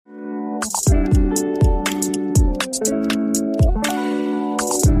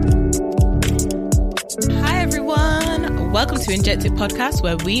Welcome to Injected Podcast,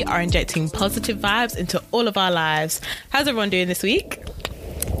 where we are injecting positive vibes into all of our lives. How's everyone doing this week?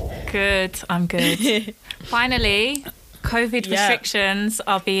 Good, I'm good. Finally, COVID restrictions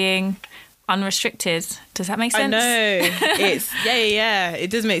are being unrestricted. Does that make sense? I know. It's yeah.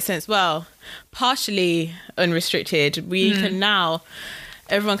 It does make sense. Well, partially unrestricted. We can now...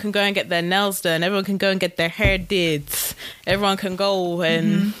 Everyone can go and get their nails done. Everyone can go and get their hair did. Everyone can go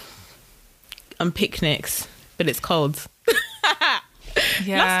and on picnics, but it's cold.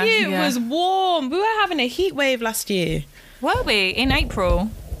 Last year it was warm. We were having a heat wave last year. Were we? In April?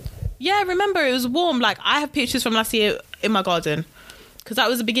 Yeah, remember it was warm. Like, I have pictures from last year in my garden because that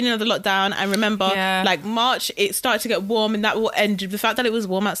was the beginning of the lockdown. And remember, like March, it started to get warm, and that will end. The fact that it was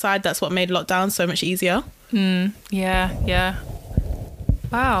warm outside, that's what made lockdown so much easier. Yeah.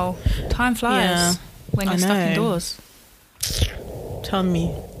 Wow, time flies when you're stuck indoors. Tell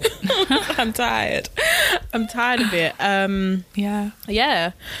me. I'm tired of it.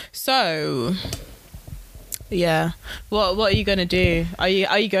 Yeah. So, yeah. What are you gonna do? Are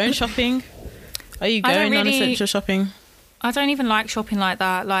you going shopping? Are you going non-essential shopping? I don't even like shopping like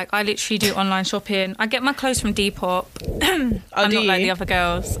that. Like, I literally do online shopping. I get my clothes from Depop. I'm not like the other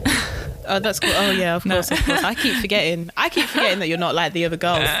girls. Oh, that's cool. Oh, yeah, of course. I keep forgetting that you're not like the other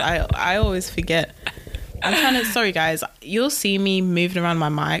girls. I always forget. Sorry guys, you'll see me moving around my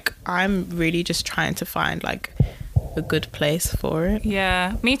mic. I'm really just trying to find like a good place for it.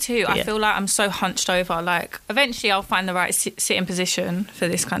 Yeah, me too. I feel like I'm so hunched over. Like, eventually I'll find the right sitting position for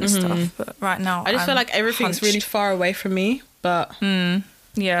this kind of stuff. But right now, I just feel like everything's really far away from me. But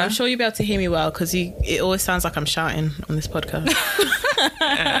yeah, I'm sure you'll be able to hear me well because it always sounds like I'm shouting on this podcast.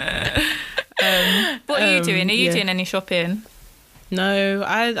 What are you doing? Are you doing any shopping? No,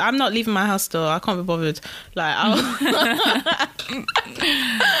 I'm not leaving my house still. I can't be bothered. Like,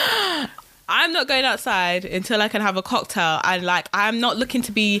 I'm not going outside until I can have a cocktail. And like, I'm not looking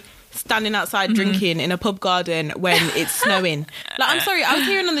to be standing outside drinking in a pub garden when it's snowing. Like, I'm sorry, I was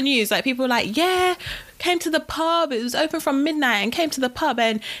hearing on the news, like, people were like, came to the pub. It was open from midnight and came to the pub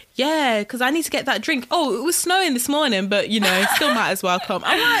and because I need to get that drink. Oh, it was snowing this morning, but still might as well come.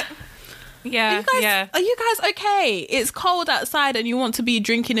 I'm like... Are you guys okay? It's cold outside and you want to be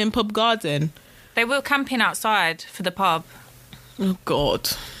drinking in pub garden. They were camping outside for the pub. Oh, God.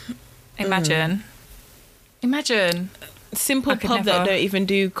 Imagine. Simple pub that don't even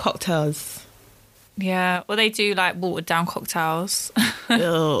do cocktails. Yeah, well, they do, like, watered-down cocktails.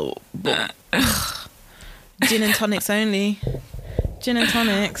 Oh, gin and tonics only. Gin and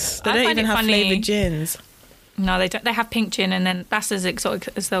tonics. They don't even have flavoured gins. No, they don't. They have pink gin, and then that's as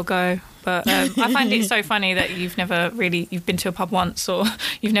exotic as they'll go. But I find it so funny that you've been to a pub once, or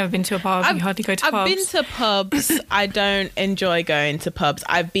you've never been to a pub. You hardly go to pubs. I've been to pubs. I don't enjoy going to pubs.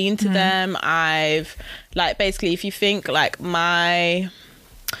 I've been to them. I've, like, basically, if you think like I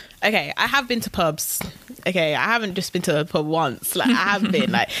have been to pubs. Okay, I haven't just been to a pub once. Like, I have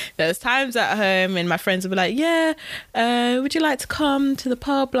been. Like, there's times at home and my friends will be like, would you like to come to the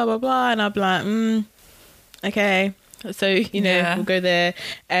pub? Blah blah blah, and I'll be like, okay, so we'll go there,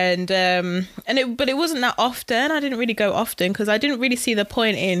 and but it wasn't that often. I didn't really go often because I didn't really see the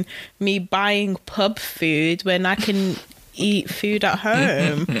point in me buying pub food when I can eat food at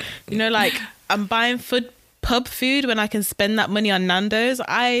home. Like, I'm buying pub food when I can spend that money on Nando's.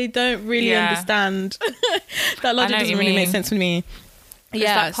 I don't really understand. That logic doesn't really make sense for me.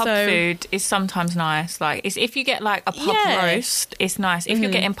 Like, pub food is sometimes nice. Like, if you get like a pub roast, it's nice. If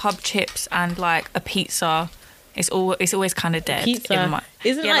you're getting pub chips and like a pizza, it's always kind of dead. Pizza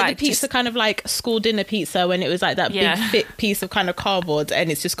isn't like the pizza kind of like school dinner pizza when it was like that big thick piece of kind of cardboard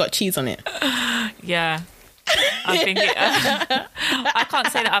and it's just got cheese on it. Yeah. I think I can't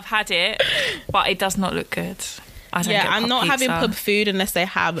say that I've had it, but it does not look good. I'm not having pub food unless they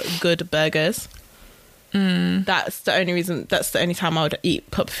have good burgers. That's the only reason. That's the only time I would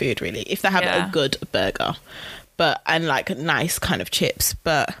eat pub food, really, if they have a good burger, and like nice kind of chips.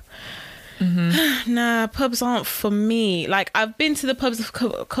 But nah, pubs aren't for me. Like, I've been to the pubs a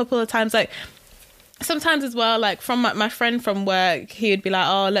couple of times. Like, sometimes as well, like, from my friend from work, he would be like,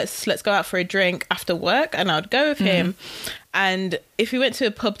 oh, let's go out for a drink after work, and I'd go with him. And if we went to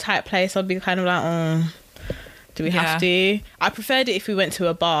a pub type place, I'd be kind of like, oh, do we have to? I preferred it if we went to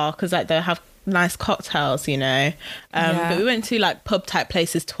a bar because like they'll have nice cocktails, but we went to like pub type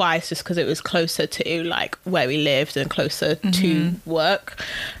places twice just because it was closer to like where we lived and closer to work,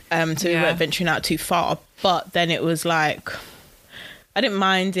 so we weren't venturing out too far. But then it was like I didn't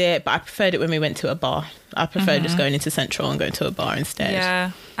mind it, but I preferred it when we went to a bar. I preferred just going into Central and going to a bar instead.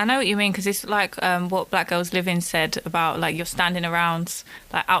 Yeah, I know what you mean, because it's like what Black Girls Live In said about, like, you're standing around,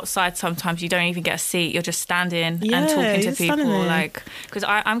 like, outside sometimes you don't even get a seat, you're just standing and talking to people, like, because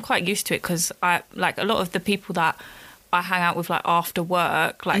I'm quite used to it, because I, like, a lot of the people that I hang out with, like, after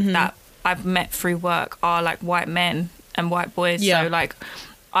work, like, that I've met through work are, like, white men and white boys, so, like,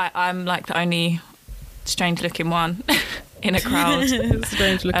 I'm, like, the only strange looking one in a crowd.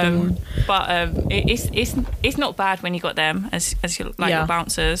 Strange looking one. But it's not bad when you got them as your, like, your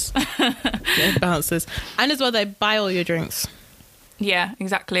bouncers. Yeah, bouncers. And as well, they buy all your drinks. Yeah,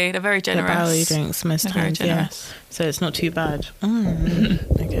 exactly. They're very generous. They buy all your drinks most times, yeah. So it's not too bad.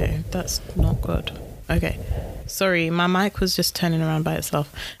 Okay, that's not good. Okay. Sorry, my mic was just turning around by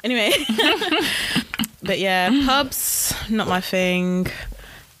itself. Anyway. But yeah, pubs, not my thing.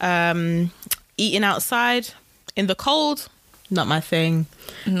 Eating outside in the cold, not my thing.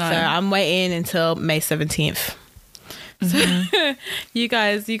 No. So I'm waiting until May 17th. So you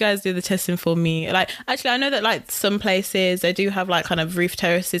guys do the testing for me. Like, actually, I know that, like, some places they do have, like, kind of roof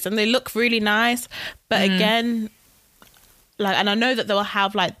terraces and they look really nice, but again, like, and I know that they'll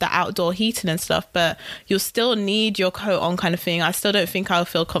have, like, the outdoor heating and stuff, but you'll still need your coat on, kind of thing. I still don't think I'll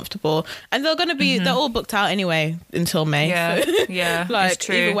feel comfortable, and they're gonna be they're all booked out anyway until May. Yeah, so, yeah. Like, it's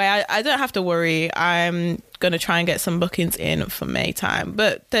true. Either way, I don't have to worry. I'm gonna try and get some bookings in for May time,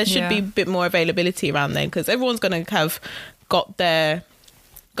 but there should be a bit more availability around then, because everyone's gonna have got it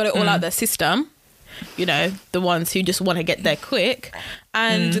all out their system. You know, the ones who just want to get there quick.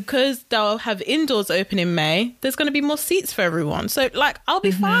 And because they'll have indoors open in May, there's going to be more seats for everyone. So, like, I'll be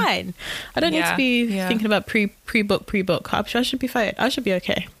fine. I don't need to be thinking about pre-book. I should be fine. I should be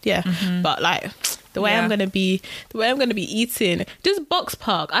okay. Yeah. But, like, the way I'm going to be eating. Does Box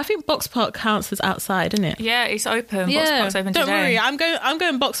Park? I think Box Park counts as outside, isn't it? Yeah, it's open. Yeah. Box Park's open today. Don't worry. I'm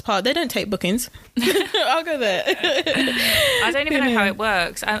going Box Park. They don't take bookings. I'll go there. I don't even know how it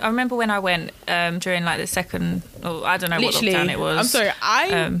works. I remember when I went during, like, the second, or I don't know what lockdown it was. I'm sorry.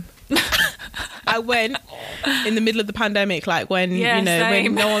 I went in the middle of the pandemic, like, when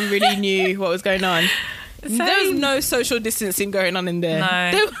when no one really knew what was going on. Same. There was no social distancing going on in there.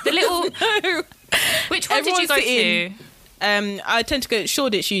 No. The little. No. Which one did you go to? I tend to go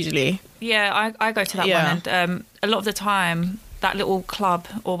Shoreditch usually. Yeah, I go to that one, and a lot of the time, that little club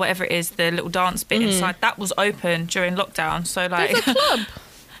or whatever it is, the little dance bit inside, that was open during lockdown. So, like, there's a club.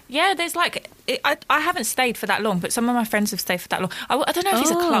 Yeah, there's, like, I haven't stayed for that long, but some of my friends have stayed for that long. I don't know if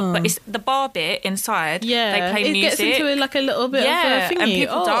it's a club, but it's the bar bit inside. Yeah, they play music. It gets into, like, a little bit of a thingy. And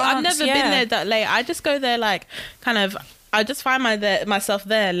people dance. I've never been there that late. I just go there, like, kind of. I just find myself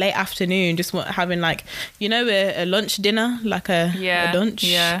there late afternoon, just having, like, you know, a lunch dinner, like a lunch.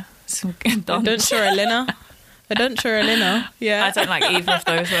 Yeah, some good lunch. A lunch or a dinner. A dunch or a linner. Yeah. I don't like either of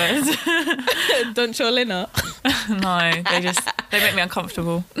those words. Dunch or linner. No, they make me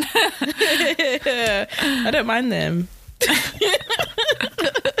uncomfortable. I don't mind them.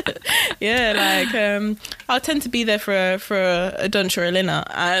 Yeah, like I'll tend to be there for a dunch or a linner,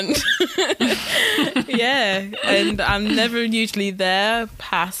 and and I'm never usually there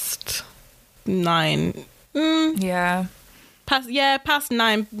past 9. Past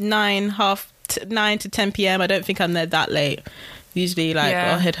 9 9 to 10 p.m. I don't think I'm there that late. Usually, like,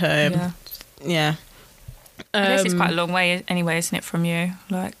 I'll head home. Yeah. I guess it's quite a long way anyway, isn't it, from you?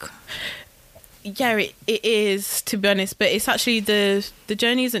 Like, yeah, it is, to be honest. But it's actually the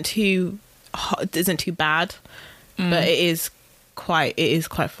journey isn't too bad, but it is quite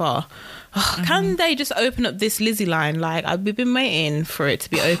far. Can they just open up this Lizzie line? Like, we've been waiting for it to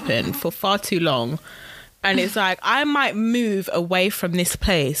be open for far too long. And it's like, I might move away from this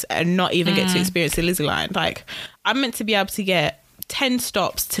place and not even get to experience the Lizzie line. Like, I'm meant to be able to get 10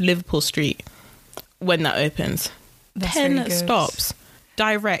 stops to Liverpool Street when that opens. That's 10 really stops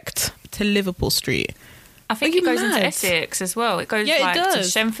direct to Liverpool Street. I think it goes into Essex as well. It goes to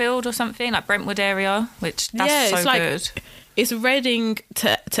Shenfield or something, like Brentwood area, which that's so like, good. It's Reading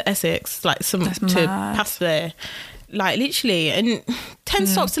to Essex, like to past there. Like, literally, and 10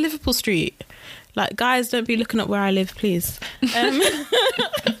 stops to Liverpool Street. Like, guys, don't be looking up where I live, please.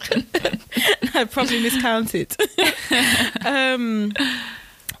 I probably miscounted.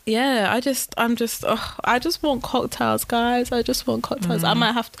 Yeah, I just want cocktails, guys. I just want cocktails. I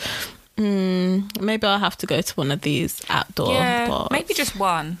might have to. Maybe I'll have to go to one of these outdoor bars. Maybe just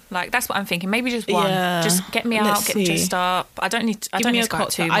one. Like, that's what I'm thinking. Maybe just one. Yeah. Just get me out, get me dressed up. I don't need to go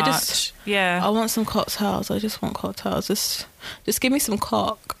out too much. I want some cocktails. I just want cocktails. Just give me some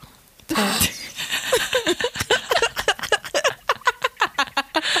cock.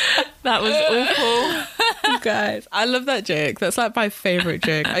 That was awful. Guys, I love that joke. That's like my favourite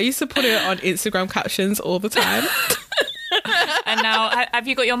joke. I used to put it on Instagram captions all the time. And now, have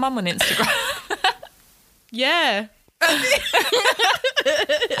you got your mum on Instagram? Yeah. I'll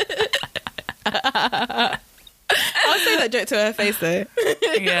say that joke to her face though.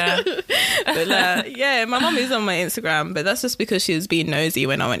 Yeah. But yeah, my mum is on my Instagram, but that's just because she was being nosy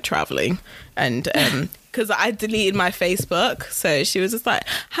when I went travelling. And because I deleted my Facebook, so she was just like,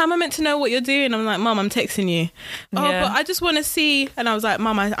 how am I meant to know what you're doing? I'm like, Mum, I'm texting you. Oh, yeah. But I just want to see. And I was like,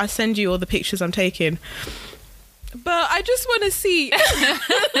 Mum, I send you all the pictures I'm taking. But I just want to see.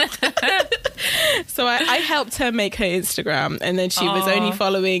 So I helped her make her Instagram, and then she was only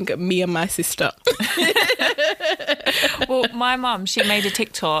following me and my sister. Well, my mum, she made a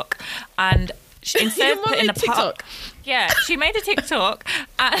TikTok, and instead of putting a TikTok. Yeah, she made a TikTok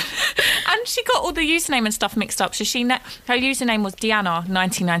and she got all the username and stuff mixed up. So her username was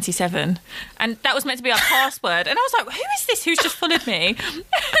Deanna1997, and that was meant to be our password. And I was like, who is this who's just followed me?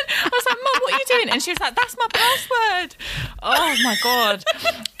 I was like, Mum, what are you doing? And she was like, that's my password. Oh my God.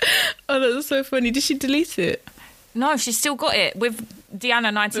 Oh, that was so funny. Did she delete it? No, she's still got it with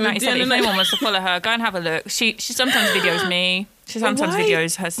Deanna1997. If anyone wants to follow her, go and have a look. She sometimes videos me. She sometimes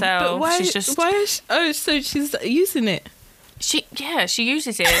videos herself. But why? She's just so she's using it. She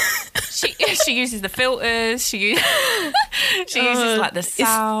uses it. She uses the filters. She uses like the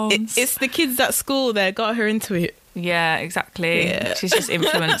sounds. It's the kids at school that got her into it. Yeah, exactly. Yeah. She's just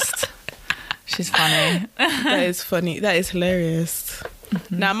influenced. She's funny. That is funny. That is hilarious.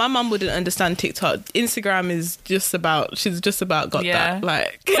 Mm-hmm. Now, my mum wouldn't understand TikTok. Instagram is she's just about got that.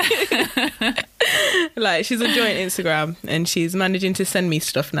 Like, she's enjoying Instagram, and she's managing to send me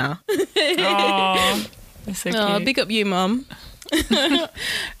stuff now. Oh, that's so cute. Big up you, Mum.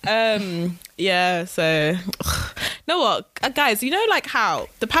 Yeah, so you know what, guys, you know, like how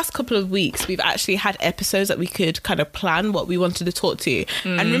the past couple of weeks we've actually had episodes that we could kind of plan what we wanted to talk to.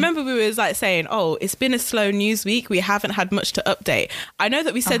 And remember, we was like saying, oh, it's been a slow news week, we haven't had much to update. I know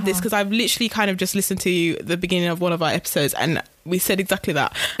that we said this because I've literally kind of just listened to the beginning of one of our episodes, and we said exactly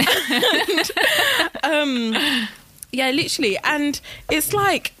that. And, yeah, literally, and it's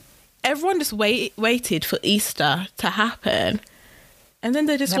like everyone just waited for Easter to happen, and then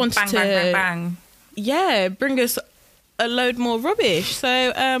they just wanted to bang. Yeah, bring us a load more rubbish. So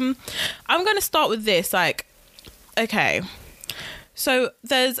I'm going to start with this. Like, okay, so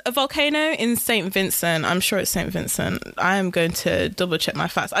there's a volcano in St. Vincent. I'm sure it's St. Vincent. I am going to double check my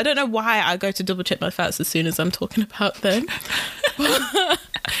facts. I don't know why I go to double check my facts as soon as I'm talking about them. Well,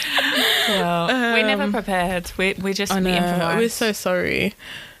 we're never prepared. We just improvise. We're so sorry.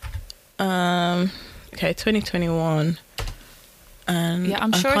 Okay, 2021. And yeah,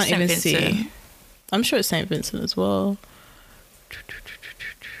 I'm sure it's St. Vincent. I'm sure it's St. Vincent as well.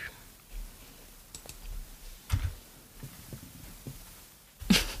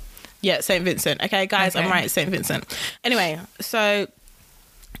 Yeah, St. Vincent. Okay, guys, okay. I'm right, St. Vincent. Anyway, so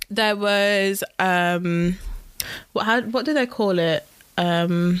there was what do they call it?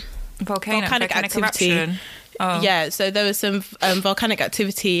 Volcanic activity. Eruption. Oh. Yeah, so there was some volcanic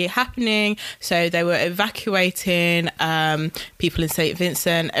activity happening. So they were evacuating people in St.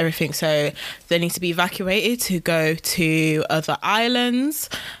 Vincent, everything. So they need to be evacuated to go to other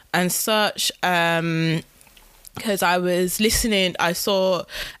islands and such. Because I was listening, I saw,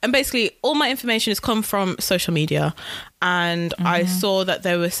 and basically all my information has come from social media. And I saw that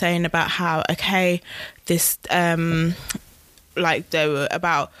they were saying about how, okay, this, like they were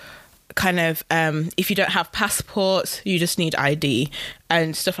about kind of if you don't have passports, you just need ID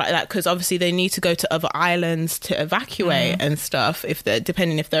and stuff like that, because obviously they need to go to other islands to evacuate and stuff, if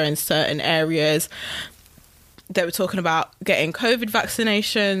they're in certain areas. They were talking about getting COVID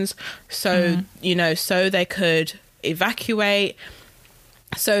vaccinations, so you know, so they could evacuate,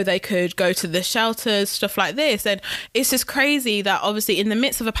 so they could go to the shelters, stuff like this. And it's just crazy that obviously in the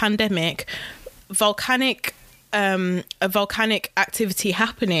midst of a pandemic, a volcanic activity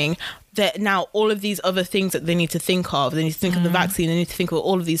happening, that now all of these other things that they need to think of, they need to think of the vaccine, they need to think of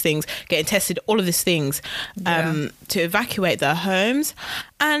all of these things, getting tested, all of these things, to evacuate their homes.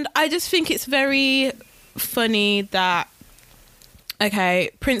 And I just think it's very funny that, okay,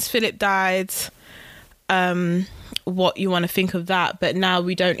 Prince Philip died, what you want to think of that, but now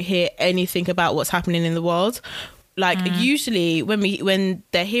we don't hear anything about what's happening in the world. Like usually when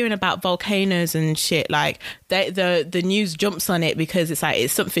they're hearing about volcanoes and shit, like the news jumps on it because it's like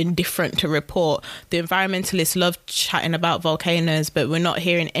it's something different to report. The environmentalists love chatting about volcanoes, but we're not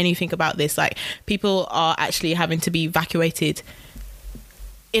hearing anything about this. Like, people are actually having to be evacuated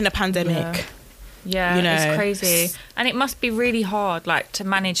in a pandemic. Yeah, you know, it's crazy. And it must be really hard, like, to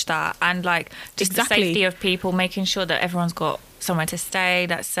manage that, and, like, just the safety of people, making sure that everyone's got somewhere to stay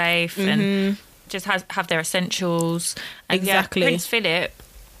that's safe, and just have their essentials. And Prince Philip,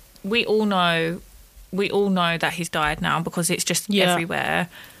 we all know that he's died now, because it's just everywhere.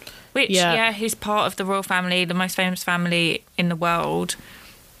 Which, he's part of the royal family, the most famous family in the world.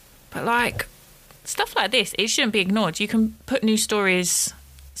 But, like, stuff like this, it shouldn't be ignored. You can put news stories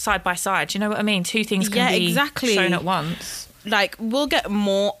side by side. Do you know what I mean? Two things can be shown at once. Like, we'll get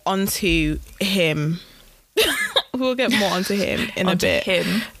more onto him. We'll get more onto him in a bit.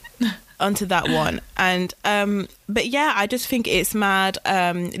 Onto that one. And but yeah, I just think it's mad.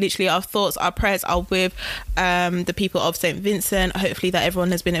 Literally, our thoughts, our prayers are with the people of St. Vincent. Hopefully that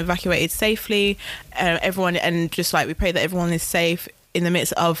everyone has been evacuated safely, everyone, and just like we pray that everyone is safe in the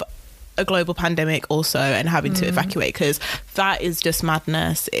midst of a global pandemic also, and having to evacuate, because that is just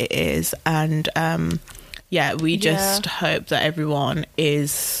madness. It is. And we just hope that everyone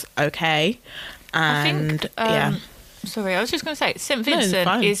is okay. And I think, sorry, I was just going to say, St.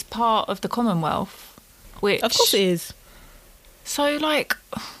 Vincent is part of the Commonwealth, which... Of course it is. So, like,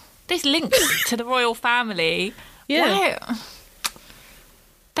 this links to the royal family. Yeah.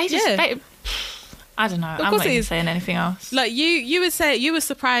 They just... I don't know. I'm not even saying anything else. Like, you would say, you were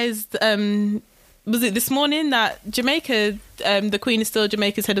surprised... was it this morning that Jamaica, the Queen is still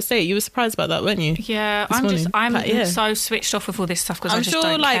Jamaica's head of state? You were surprised about that, weren't you? Yeah, I'm so switched off with all this stuff, because I just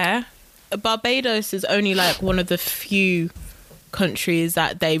don't care. Barbados is only like one of the few countries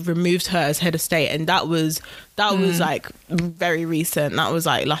that they removed her as head of state, and that was like very recent. That was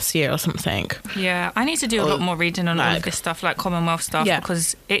like last year or something. Yeah, I need to do a lot more reading on all of this stuff, like Commonwealth stuff,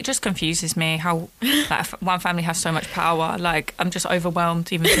 because it just confuses me how like, one family has so much power. Like, I'm just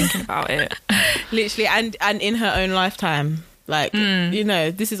overwhelmed even thinking about it. Literally, and in her own lifetime. Like, you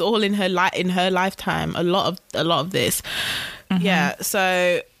know, this is all in her lifetime. A lot of this. Yeah,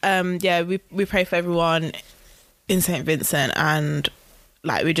 so we pray for everyone in St. Vincent, and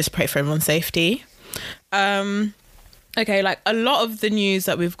like we just pray for everyone's safety. Okay, like a lot of the news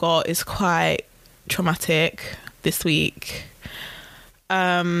that we've got is quite traumatic this week.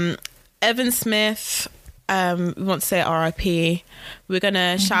 Evan Smith, we want to say RIP. We're going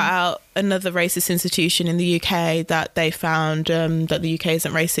to shout out another racist institution in the UK that they found that the UK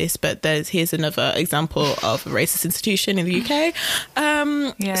isn't racist, but here's another example of a racist institution in the UK.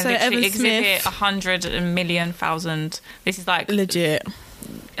 So Evan Smith, 100,000,000. This is like legit.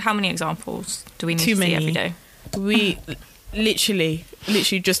 How many examples do we need to see every day? We literally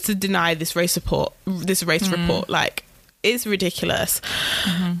just to deny this race report, like, it's ridiculous.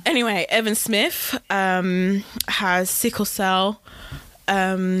 Anyway, Evan Smith has sickle cell,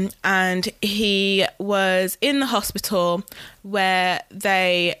 and he was in the hospital where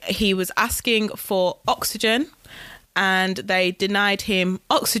he was asking for oxygen, and they denied him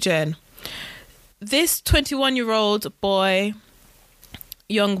oxygen. This 21-year-old boy,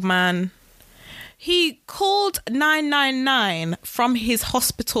 young man, he called 999 from his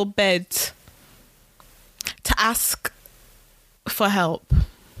hospital bed to ask for help.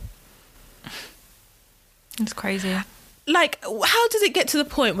 It's crazy. Like, how does it get to the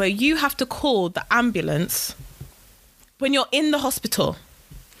point where you have to call the ambulance when you're in the hospital?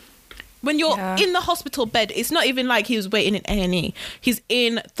 When you're in the hospital bed, it's not even like he was waiting in A&E. He's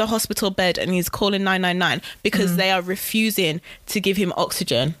in the hospital bed and he's calling 999 because they are refusing to give him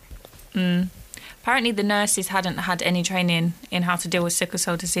oxygen. Apparently the nurses hadn't had any training in how to deal with sickle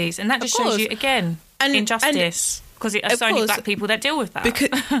cell disease. And that just shows you, again, injustice. Because it's only black people that deal with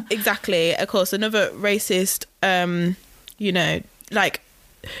that. Exactly. Of course, another racist, like,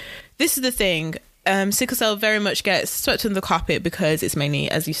 this is the thing. Sickle cell very much gets swept under the carpet because it's mainly,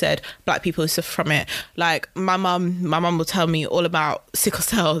 as you said, black people who suffer from it. Like, my mum will tell me all about sickle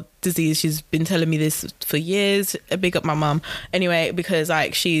cell disease. She's been telling me this for years. Big up my mum. Anyway, because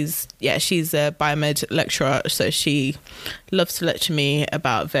like she's a biomed lecturer, so she loves to lecture me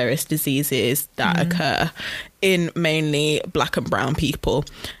about various diseases that occur in mainly black and brown people.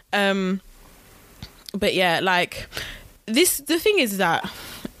 But yeah, like the thing is that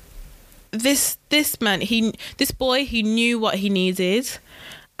this man, this boy, he knew what he needed,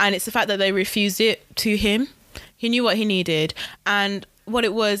 and it's the fact that they refused it to him. He knew what he needed, and what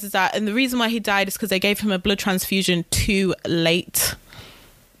it was is that, and the reason why he died is because they gave him a blood transfusion too late.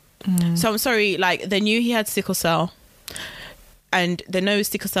 So I'm sorry, like, they knew he had sickle cell, and they know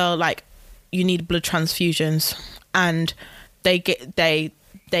sickle cell, like, you need blood transfusions, and they gave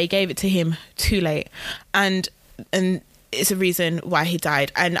it to him too late, and it's a reason why he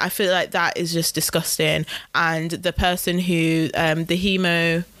died. And I feel like that is just disgusting. And the person who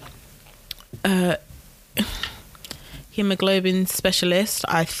the hemoglobin specialist,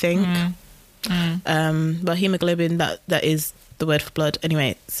 I think. But hemoglobin, that is the word for blood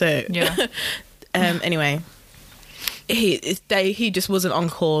anyway. So yeah. Anyway, he just wasn't on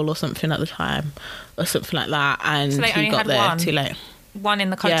call or something at the time, or something like that, and so he got there too late. One in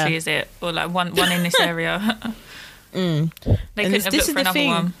the country, is it, or like one in this area? They couldn't have looked for another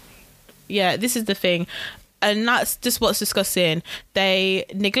one. Yeah, this is the thing, and that's just what's disgusting. They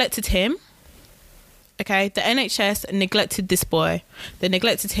neglected him. Okay, the NHS neglected this boy. They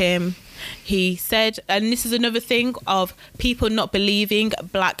neglected him. He said, and this is another thing of people not believing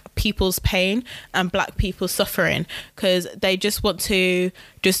black people's pain and black people's suffering, because they just want to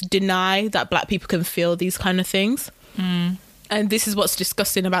just deny that black people can feel these kind of things. And this is what's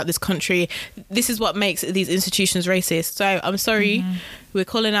disgusting about this country. This is what makes these institutions racist. So I'm sorry, we're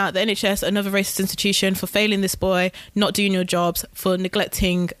calling out the NHS, another racist institution, for failing this boy, not doing your jobs, for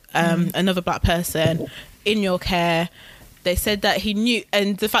neglecting another black person in your care. They said that he knew,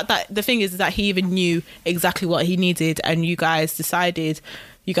 and the fact that the thing is that he even knew exactly what he needed, and you guys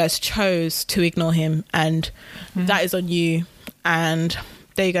chose to ignore him, and that is on you. And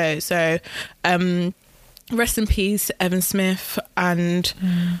there you go. So rest in peace, Evan Smith. And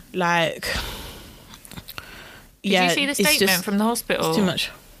did you see the statement from the hospital? It's too much.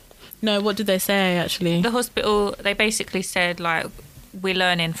 No, what did they say actually? The hospital, they basically said like, we're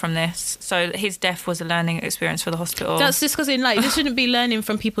learning from this. So his death was a learning experience for the hospital. That's disgusting. Like, this shouldn't be learning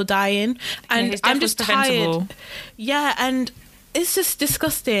from people dying. And I'm just tired. Yeah, and it's just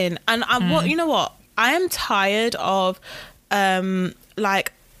disgusting. And you know what? I am tired of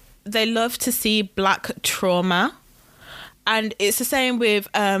like, they love to see black trauma, and it's the same with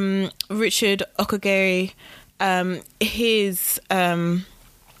Richard Okogere. His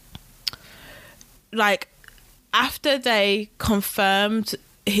like, after they confirmed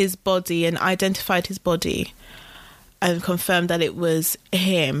his body and identified his body and confirmed that it was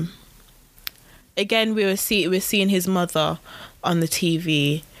him, again we're seeing his mother on the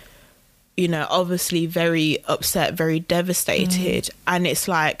TV, you know, obviously very upset, very devastated. And it's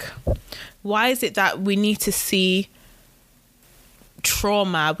like, why is it that we need to see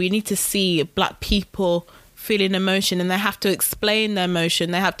trauma? We need to see black people feeling emotion, and they have to explain their emotion.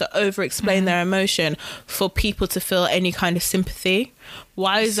 They have to over-explain their emotion for people to feel any kind of sympathy.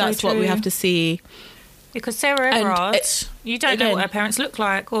 Why is that what we have to see? Because Sarah Everard, you don't know what her parents look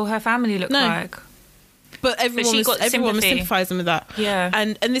like or her family look like. But everyone was sympathising with that. Yeah.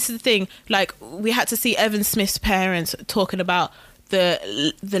 And this is the thing, like, we had to see Evan Smith's parents talking about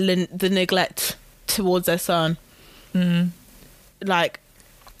the neglect towards their son. Like,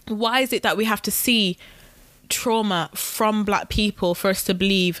 why is it that we have to see trauma from black people for us to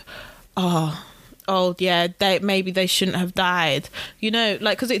believe, oh yeah, maybe they shouldn't have died, you know,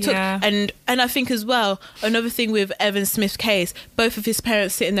 like, because it took and I think as well, another thing with Evan Smith's case, both of his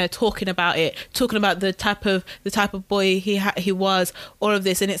parents sitting there talking about the type of boy he was, all of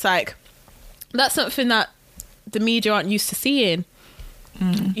this, and it's like, that's something that the media aren't used to seeing.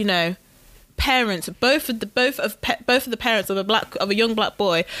 You know, parents, both of the parents of a young black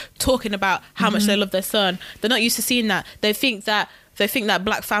boy talking about how much they love their son. They're not used to seeing that. They think that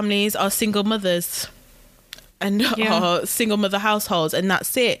black families are single mothers and are single mother households, and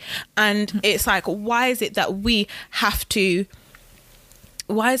that's it. And it's like, why is it that we have to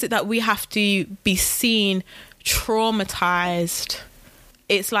be seen traumatized?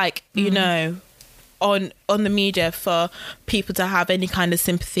 It's like, you know, on the media, for people to have any kind of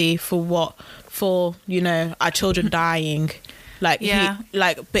sympathy for you know, our children dying. Like,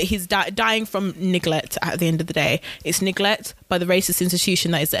 but he's dying from neglect. At the end of the day, it's neglect by the racist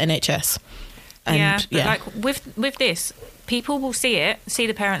institution that is the NHS. And, like with this, people will see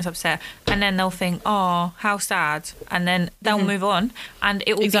the parents upset, and then they'll think, oh, how sad, and then they'll move on, and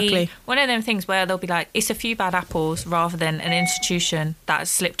it will be one of them things where they'll be like, it's a few bad apples rather than an institution that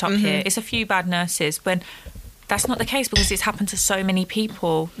has slipped up here. It's a few bad nurses, when that's not the case, because it's happened to so many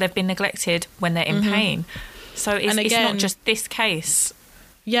people. They've been neglected when they're in pain. So it's not just this case.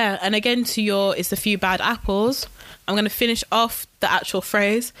 Yeah, and again, it's a few bad apples. I'm going to finish off the actual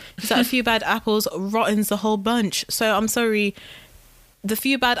phrase. It's that a few bad apples rottens the whole bunch. So I'm sorry, the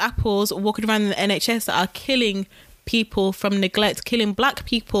few bad apples walking around in the NHS that are killing people from neglect, killing black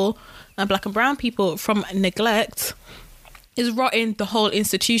people and black and brown people from neglect, is rotting the whole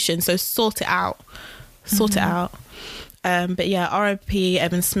institution. So sort it out. It out. But yeah, R.I.P.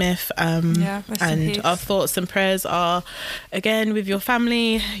 Evan Smith. And our thoughts and prayers are again with your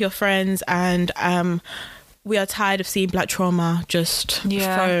family, your friends, and we are tired of seeing black trauma just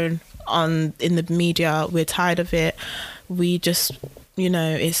thrown on in the media. We're tired of it. We just you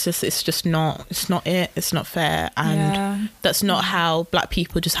know, it's not fair, and that's not how black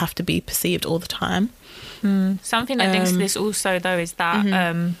people just have to be perceived all the time. Something that links to this also, though, is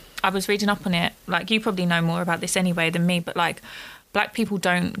that I was reading up on it, like, you probably know more about this anyway than me, but like, black people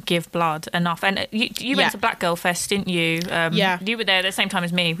don't give blood enough. And you went to Black Girl Fest, didn't you? You were there at the same time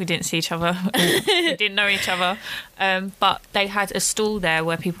as me. We didn't see each other. We didn't know each other. But they had a stall there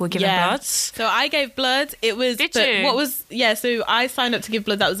where people were giving blood. So I gave blood. It was... Did you? So I signed up to give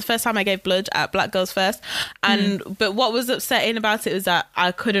blood. That was the first time I gave blood at Black Girls Fest. And but what was upsetting about it was that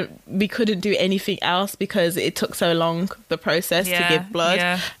we couldn't do anything else because it took so long, the process to give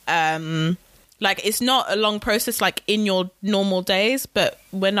blood. Like, it's not a long process like in your normal days, but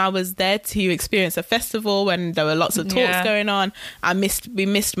when I was there to experience a festival when there were lots of talks going on, we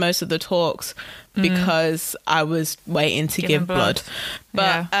missed most of the talks because I was waiting to give blood.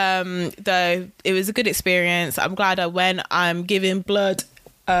 But though it was a good experience, I'm glad I went. I'm giving blood.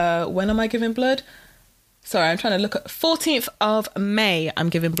 When am I giving blood? Sorry, I'm trying to look at 14th of May. I'm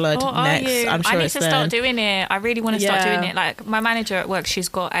giving blood next. Are you? I'm sure I need to start doing it. I really want to start doing it. Like, my manager at work, she's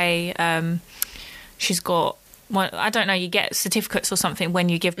got well, I don't know, you get certificates or something when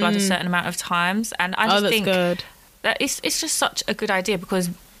you give blood a certain amount of times, and I just think good. That it's just such a good idea, because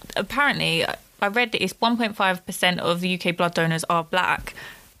apparently I read that it's 1.5% of the UK blood donors are black.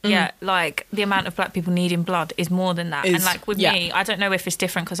 Like, the amount of black people needing blood is more than that. And like with me, I don't know if it's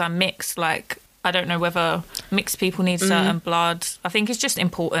different because I'm mixed. Like, I don't know whether mixed people need certain blood. I think it's just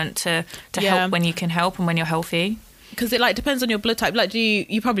important to help when you can help and when you're healthy. Because it like depends on your blood type. Like,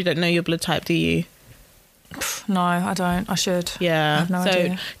 you probably don't know your blood type, do you? No, I don't. I should. Yeah. I have no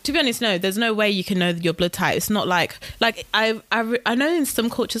idea. To be honest, no, there's no way you can know your blood type. It's not like I know in some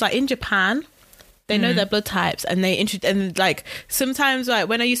cultures, like in Japan, they know their blood types, and and like sometimes, like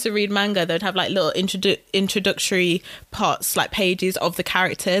when I used to read manga, they'd have like little introductory parts, like pages of the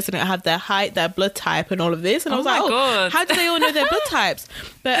characters, and it have their height, their blood type, and all of this. And I was like, God. How do they all know their blood types?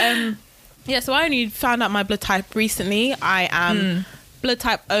 But so I only found out my blood type recently. I am blood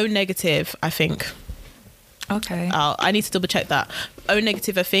type O negative, I think. Okay. I need to double check that. O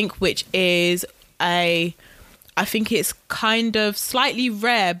negative, I think, which is I think it's kind of slightly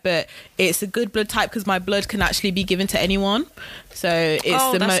rare, but it's a good blood type because my blood can actually be given to anyone. So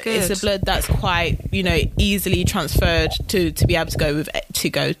it's a blood that's quite, you know, easily transferred to be able to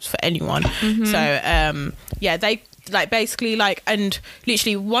go for anyone. So they like basically like, and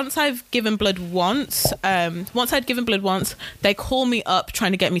literally once I'd given blood once, they call me up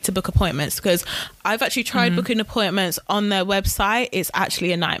trying to get me to book appointments, because I've actually tried booking appointments on their website. It's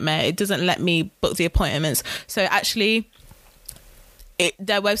actually a nightmare. It doesn't let me book the appointments. So actually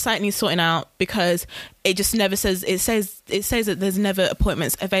their website needs sorting out, because it just never says, it says that there's never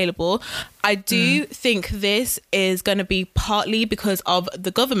appointments available. I do think this is going to be partly because of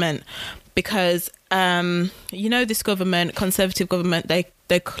the government, because you know, this government, conservative government, they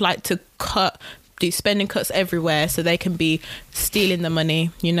like to do spending cuts everywhere so they can be stealing the money,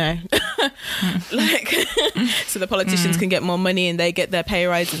 you know. Like so the politicians can get more money and they get their pay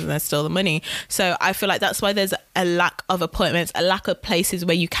rises and they steal the money. So I feel like that's why there's a lack of appointments, a lack of places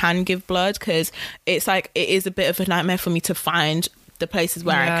where you can give blood, because it's like, it is a bit of a nightmare for me to find the places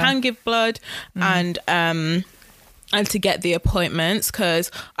where I can give blood and to get the appointments, because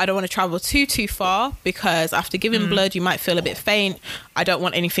I don't want to travel too far, because after giving blood you might feel a bit faint. I don't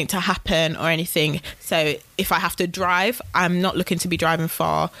want anything to happen or anything, so if I have to drive, I'm not looking to be driving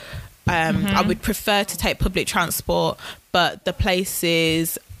far. I would prefer to take public transport, but the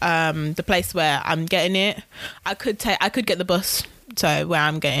place where I'm getting it, I could get the bus to where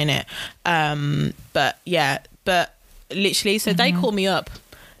I'm getting it, but literally, so they call me up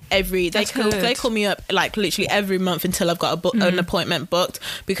they call me up like literally every month until I've got an appointment booked,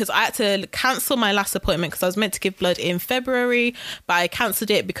 because I had to cancel my last appointment because I was meant to give blood in February, but I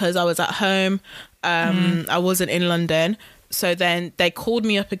cancelled it because I was at home. I wasn't in London. So then they called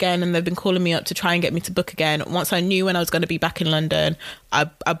me up again, and they've been calling me up to try and get me to book again. Once I knew when I was going to be back in London, I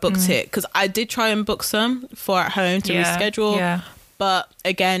booked it, because I did try and book some for at home to reschedule, but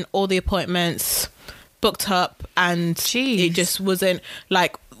again, all the appointments booked up, and it just wasn't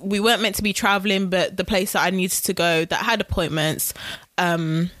like, we weren't meant to be traveling, but the place that I needed to go that had appointments,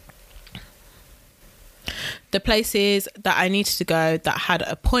 the places that I needed to go that had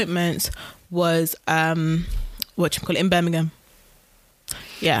appointments was in Birmingham.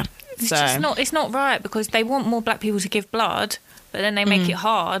 Yeah. It's not right, because they want more black people to give blood, but then they make it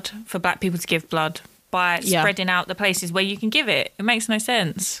hard for black people to give blood by spreading out the places where you can give it. It makes no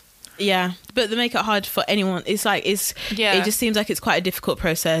sense. Yeah, but they make it hard for anyone. It's like it just seems like it's quite a difficult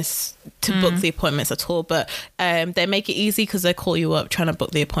process to book the appointments at all, but they make it easy because they call you up trying to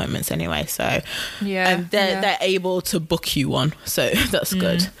book the appointments anyway, so they're able to book you one, so that's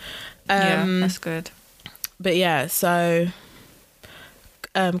good. That's good. But yeah, so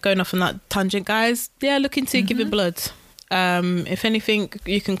going off on that tangent, guys, look into giving blood. If anything,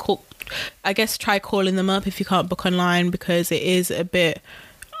 you can call, I guess, try calling them up if you can't book online, because it is a bit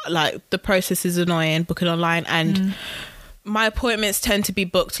like the process is annoying booking online, and my appointments tend to be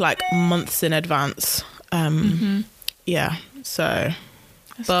booked like months in advance. Yeah, so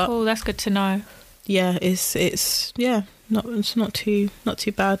that's cool. That's good to know. Yeah, it's not too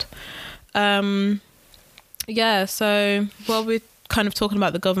bad. Yeah, so while we're kind of talking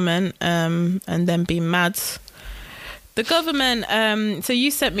about the government and then being mad, the government, so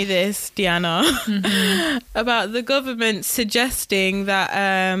you sent me this, Deanna, about the government suggesting that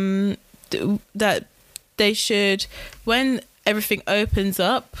that they should, when everything opens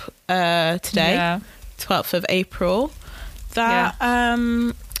up today, 12th of April, that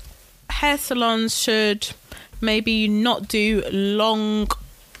hair salons should maybe not do long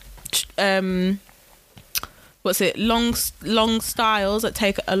styles that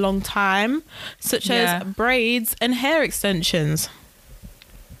take a long time, such as braids and hair extensions.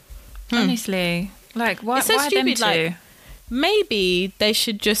 Honestly, like why it's so why stupid. them two? Like, maybe they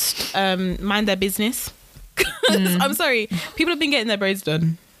should just mind their business. I'm sorry, people have been getting their braids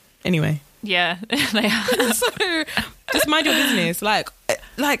done anyway. Yeah, they are. So just mind your business. Like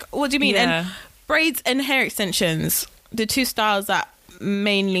what do you mean? And braids and hair extensions, the two styles that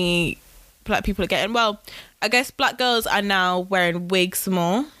mainly black people are getting. Well, I guess black girls are now wearing wigs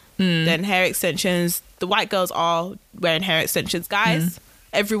more than hair extensions. The white girls are wearing hair extensions. Guys,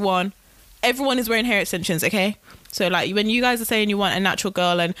 everyone is wearing hair extensions, okay? So like when you guys are saying you want a natural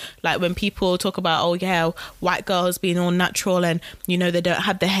girl, and like when people talk about, oh yeah, white girls being all natural and, you know, they don't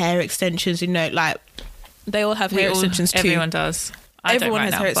have the hair extensions, you know, like they all have hair extensions too. Everyone does. Everyone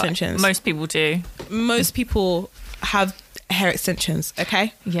has hair extensions. Most people do. Most people have hair extensions,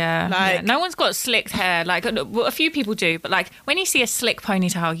 okay? Like no one's got slicked hair. Like a few people do, but like when you see a slick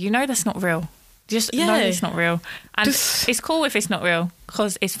ponytail, you know that's not real. Just know it's not real. And it's cool if it's not real,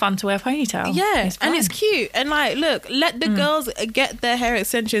 because it's fun to wear a ponytail. And it's cute. And like, look, let the girls get their hair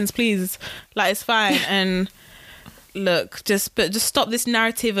extensions, please. Like, it's fine. And look, just stop this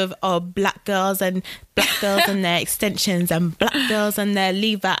narrative of black girls and their extensions, and black girls and their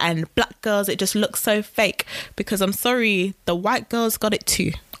lever, and black girls, it just looks so fake. Because I'm sorry, the white girls got it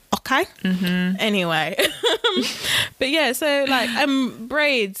too. Okay? Anyway. But yeah, so like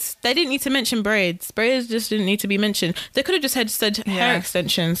braids, they didn't need to mention braids just didn't need to be mentioned. They could have just said hair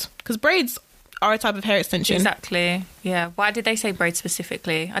extensions, because braids are a type of hair extension. Exactly. Yeah, why did they say braids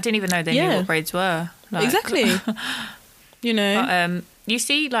specifically? I didn't even know they knew what braids were. Like, exactly. You know, but, you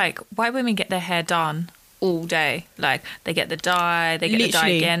see, like, white women get their hair done all day. Like, they get the dye, they get the dye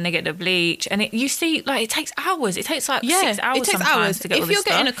again, they get the bleach, and you see, like, it takes hours. It takes like 6 hours. It takes hours to get all this stuff.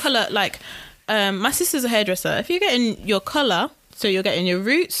 If you're getting a colour, like, my sister's a hairdresser. If you're getting your colour, so you're getting your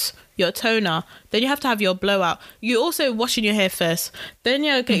roots, your toner, then you have to have your blowout. You're also washing your hair first, then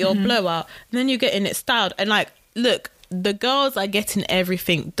you get your blowout, then you're getting it styled. And like, look, the girls are getting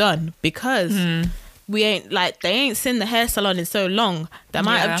everything done because we ain't they ain't seen the hair salon in so long. They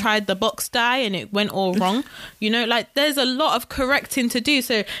might have tried the box dye and it went all wrong. You know, like, there's a lot of correcting to do.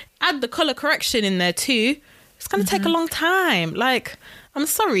 So add the colour correction in there too. It's going to take a long time. Like, I'm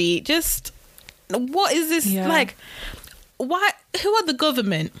sorry, just what is this? Like, why? Who are the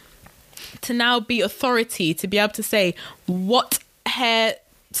government to now be authority to be able to say what hair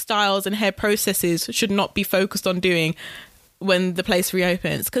styles and hair processes should not be focused on doing when the place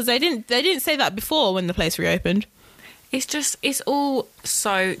reopens? Because they didn't say that before when the place reopened. It's all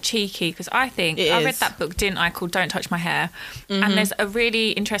so cheeky, because I think I read that book, didn't I, called Don't Touch My Hair, and there's a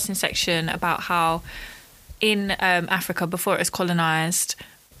really interesting section about how in Africa, before it was colonised,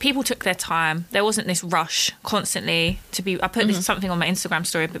 people took their time. There wasn't this rush constantly to be... I put something on my Instagram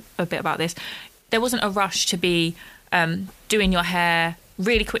story a bit about this. There wasn't a rush to be doing your hair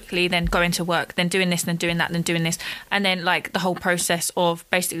really quickly, then going to work, then doing this, then doing that, then doing this. And then, like, the whole process of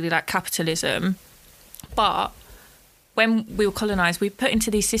basically, like, capitalism. But when we were colonised, we put into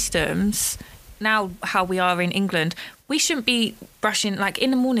these systems... Now, how we are in England, we shouldn't be brushing, like,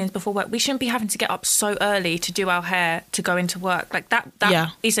 in the mornings before work, we shouldn't be having to get up so early to do our hair to go into work. Like, that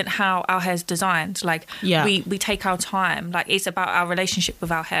isn't how our hair's designed. Like, we take our time. Like, it's about our relationship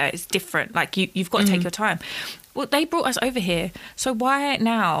with our hair. It's different. Like, you've got to take your time. Well, they brought us over here. So why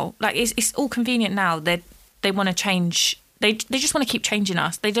now? Like, it's all convenient now. They want to change. They just want to keep changing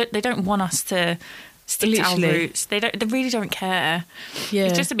us. They don't want us to stick to our roots. They really don't care. Yeah,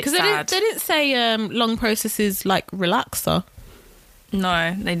 it's just a bit sad. They didn't say long processes like relaxer.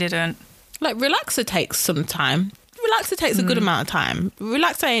 No, they didn't. Like relaxer takes some time. Relaxer takes a good amount of time.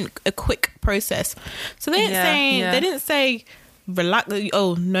 Relaxer ain't a quick process. So they didn't say relax.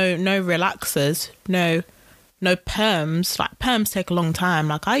 Oh no relaxers. No perms. Like perms take a long time.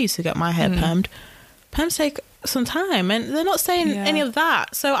 Like I used to get my hair permed. Perms take some time, and they're not saying any of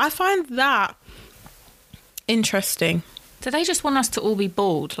that. So I find that interesting. Do they just want us to all be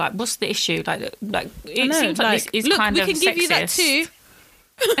bald? Like, what's the issue? Like it seems like this is kind of sexist. We can give you that too.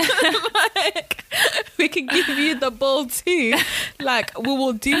 Like, we can give you the ball too. Like, we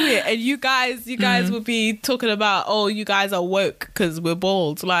will do it, and you guys will be talking about, oh, you guys are woke because we're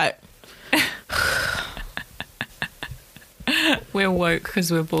bald. Like, we're woke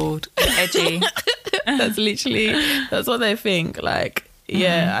because we're bald. Edgy. That's what they think. Like,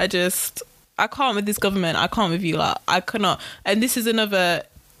 yeah, I can't with this government. I can't with you. Like, I cannot. And this is another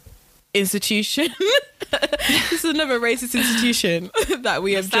institution. This is another racist institution that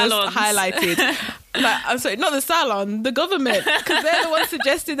we have just highlighted. Like, I'm sorry, not the salon, the government, because they're the ones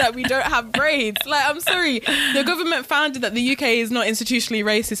suggesting that we don't have braids. Like, I'm sorry, the government founded that the UK is not institutionally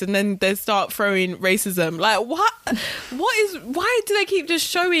racist, and then they start throwing racism. Like, why do they keep just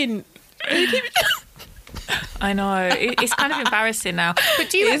showing? I know, it's kind of embarrassing now. But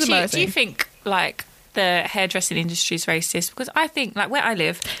do you think like the hairdressing industry is racist? Because I think, like, where I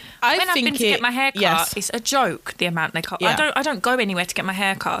live, when I've been to get my hair cut, it's a joke the amount they cut. Yeah. I don't go anywhere to get my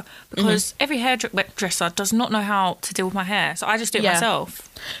hair cut because every hairdresser does not know how to deal with my hair, so I just do it myself.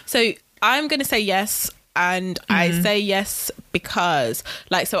 So I'm going to say yes, and I say yes because,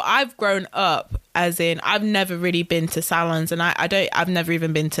 like, so I've grown up as in I've never really been to salons, and I've never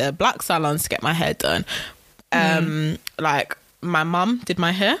even been to black salons to get my hair done. Like, my mum did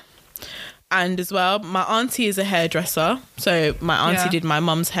my hair. And as well, my auntie is a hairdresser. So my auntie did my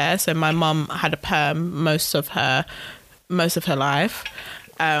mum's hair. So my mum had a perm most of her life.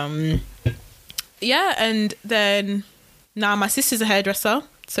 And then now my sister's a hairdresser.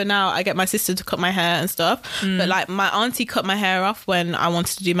 So now I get my sister to cut my hair and stuff. But like, my auntie cut my hair off when I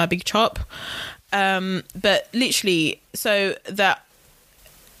wanted to do my big chop. But literally, so that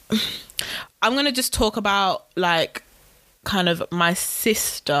I'm going to just talk about, like, kind of my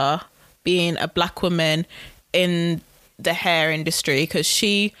sister being a black woman in the hair industry, because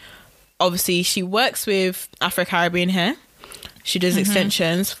she works with Afro-Caribbean hair. She does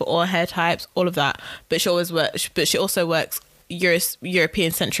extensions for all hair types, all of that. But she also works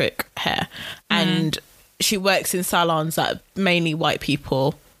European centric hair, and she works in salons that mainly white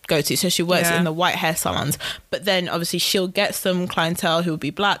people go to. So she works in the white hair salons, but then obviously she'll get some clientele who will be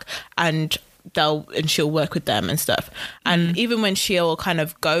black, and she'll work with them and stuff. And even when she'll kind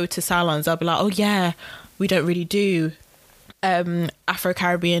of go to salons, I'll be like, oh yeah, we don't really do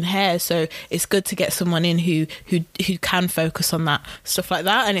Afro-Caribbean hair, so it's good to get someone in who can focus on that, stuff like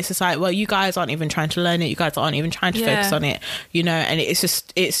that. And it's just like, well, you guys aren't even trying to learn it, you guys aren't even trying to focus on it, you know. And it's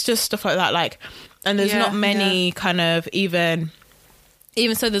just stuff like that. Like, and there's not many kind of even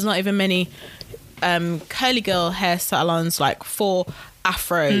so there's not even many curly girl hair salons, like for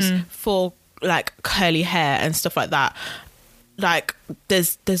afros, for like curly hair and stuff like that. Like,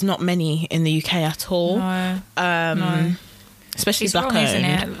 there's not many in the UK at all. No. Especially it's black wrong, isn't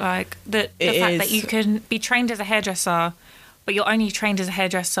it? Like the fact that you can be trained as a hairdresser, but you're only trained as a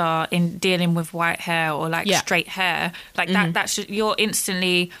hairdresser in dealing with white hair or like straight hair. Like that's you're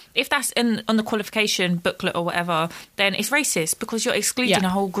instantly, if that's on the qualification booklet or whatever, then it's racist because you're excluding a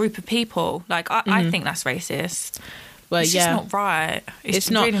whole group of people. Like I think that's racist. Well, it's just not right. It's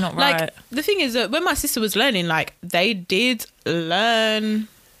really not right. Like, the thing is that when my sister was learning, like, they did learn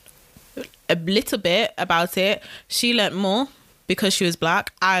a little bit about it. She learnt more because she was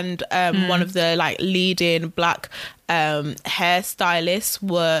black, and one of the like leading black hairstylists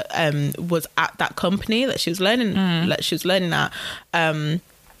was at that company that she was learning at, and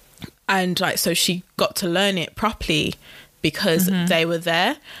like, so she got to learn it properly because they were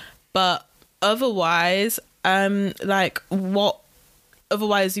there. But otherwise, otherwise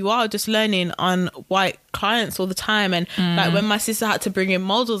you are just learning on white clients all the time. And like, when my sister had to bring in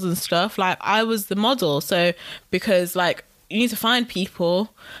models and stuff, like, I was the model. So because, like, you need to find people,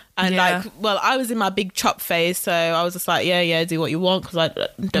 and like, well, I was in my big chop phase, so I was just like, yeah, do what you want, because I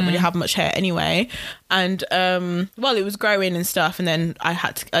don't really have much hair anyway. And well, it was growing and stuff, and then I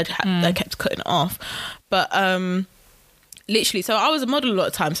kept cutting it off. But literally, so I was a model a lot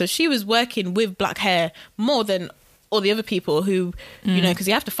of time, so she was working with black hair more than all the other people who, you know, because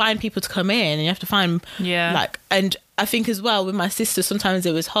you have to find people to come in, and you have to find like, and I think as well with my sister, sometimes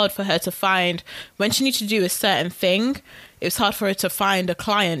it was hard for her to find when she needed to do a certain thing. It was hard for her to find a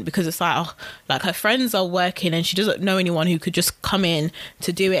client because it's like, oh, like her friends are working and she doesn't know anyone who could just come in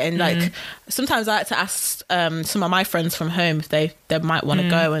to do it. And like sometimes I had to ask some of my friends from home if they might want to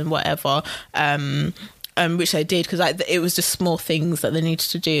go and whatever. Which they did, because it was just small things that they needed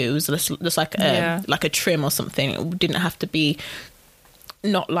to do. It was just like a trim or something. It didn't have to be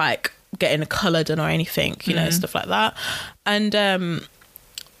not like getting a colour done or anything, you know, stuff like that. And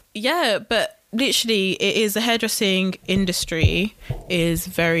but literally it is, the hairdressing industry is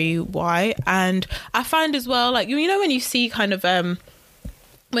very white. And I find as well, like, you know, when you see kind of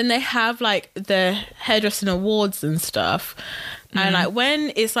when they have like the hairdressing awards and stuff, and like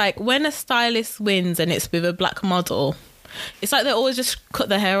when a stylist wins and it's with a black model, it's like they always just cut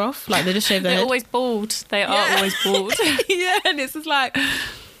their hair off, like they just shave their head. They're always bald. They are always bald. Yeah, and it's just like,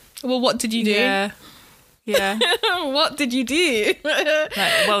 well, what did you do? Yeah. What did you do? Like,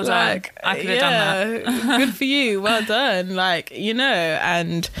 well done. Like, I could have done that. Good for you. Well done. Like, you know,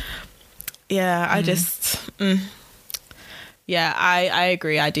 and I just I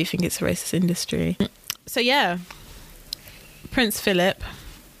agree. I do think it's a racist industry. So yeah, Prince Philip.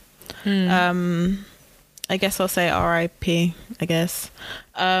 I guess I'll say R.I.P. I guess.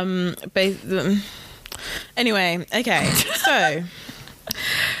 Anyway, okay. So,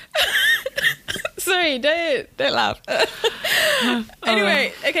 sorry, don't laugh.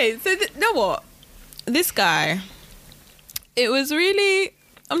 Anyway, okay. So you know what? This guy. It was really.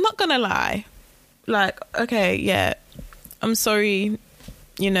 I'm not gonna lie. Like, okay, yeah. I'm sorry.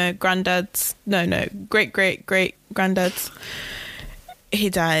 You know, granddads. No, great granddads. He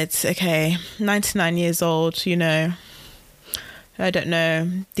died, okay, 99 years old, you know. I don't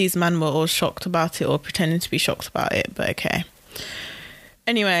know. These men were all shocked about it or pretending to be shocked about it, but okay.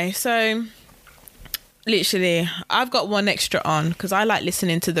 Anyway, so literally, I've got one extra on because I like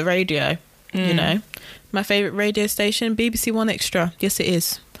listening to the radio, you know. My favourite radio station, BBC One Extra. Yes, it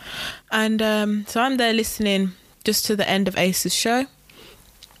is. And so I'm there listening just to the end of Ace's show.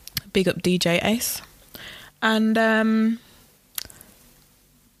 Big up DJ Ace. And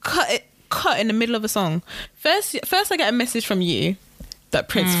cut in the middle of a song. First I get a message from you that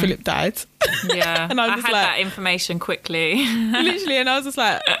Prince Philip died. Yeah. And I had that information quickly. Literally, and I was just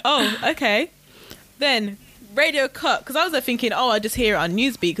like, oh, okay. Then radio cut, because I was there thinking, oh, I just hear it on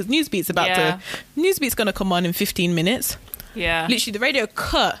Newsbeat, because Newsbeat's gonna come on in 15 minutes. Yeah. Literally, the radio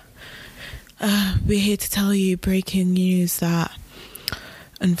cut. We're here to tell you breaking news that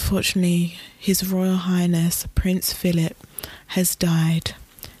unfortunately His Royal Highness Prince Philip has died,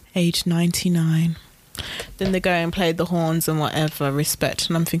 age 99. Then they go and play the horns and whatever, respect.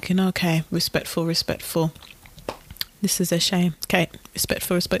 And I'm thinking, okay, respectful. This is a shame. Okay,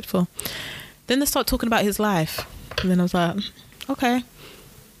 respectful. Then they start talking about his life. And then I was like, okay,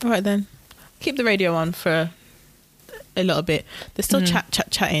 all right then. Keep the radio on for a little bit. They're still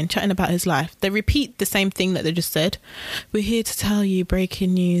chatting about his life. They repeat the same thing that they just said. We're here to tell you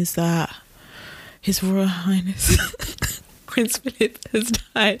breaking news that His Royal Highness Prince Philip has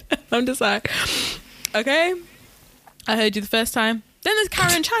died. I'm just like, okay, I heard you the first time. Then there's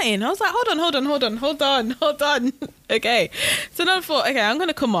Karen chatting. I was like, hold on. Okay. So then I thought, okay, I'm going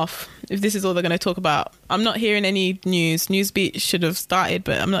to come off if this is all they're going to talk about. I'm not hearing any news. Newsbeat should have started,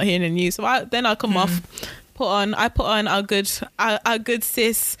 but I'm not hearing any news. So then I'll come off. I put on our good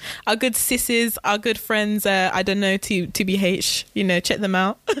sis, our good sisses, our good friends. I don't know, TBH. You know, check them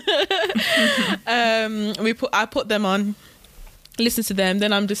out. I put them on. Listen to them.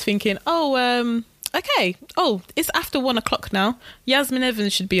 Then I'm just thinking, okay. Oh, it's after 1 o'clock now. Yasmin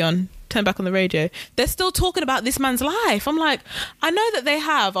Evans should be on. Turn back on the radio. They're still talking about this man's life. I'm like, I know that they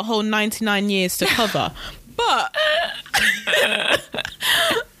have a whole 99 years to cover, but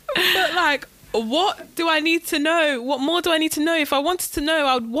like, what do I need to know? What more do I need to know? If I wanted to know,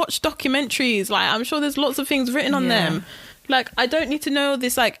 I would watch documentaries. Like, I'm sure there's lots of things written on them. Like, I don't need to know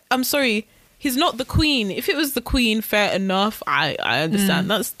this. Like, I'm sorry. He's not the Queen. If it was the Queen, fair enough. I understand.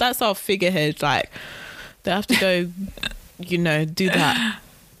 That's our figurehead. Like, they have to go, you know, do that.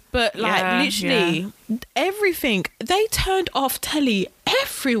 But like literally everything. They turned off telly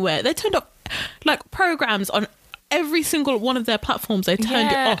everywhere. They turned off like programs on every single one of their platforms. They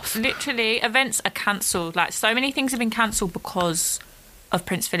turned it off. Literally, events are cancelled. Like, so many things have been cancelled because of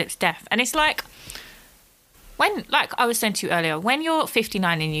Prince Philip's death. And it's like, when, like I was saying to you earlier, when you're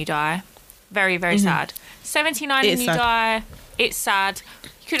 59 and you die, very, very sad. 79 and you die, it's sad.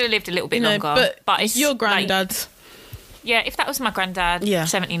 You could have lived a little bit longer. But it's your granddad. Like, yeah, if that was my granddad,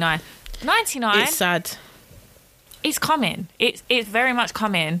 79. 99. It's sad. It's coming. It's very much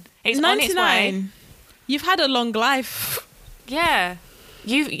coming. It's 99. On its way. you've had a long life. Yeah.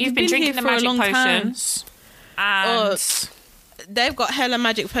 You've been drinking the magic potions. And they've got hella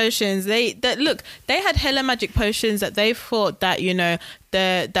magic potions. They had hella magic potions that they thought that, you know,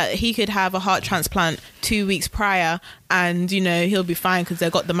 that he could have a heart transplant 2 weeks prior and, you know, he'll be fine because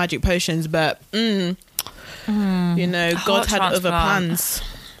they've got the magic potions. But, you know, God had other plans.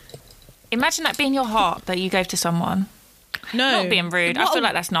 Imagine that being your heart that you gave to someone. No. Not being rude. I feel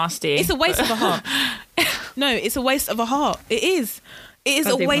like that's nasty. It's a waste of a heart. No, it's a waste of a heart. It is. It is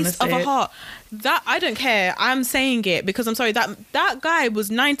a waste of a heart. That, I don't care. I'm saying it because I'm sorry. That guy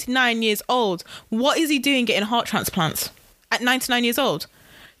was 99 years old. What is he doing getting heart transplants at 99 years old?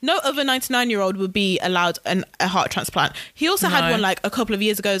 No other 99-year-old would be allowed a heart transplant. He also had one like a couple of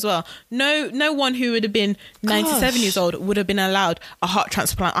years ago as well. No one who would have been 97 years old would have been allowed a heart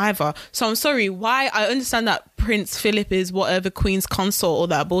transplant either. So I'm sorry. Why? I understand that Prince Philip is whatever Queen's consort or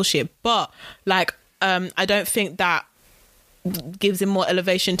that bullshit, but like I don't think that gives him more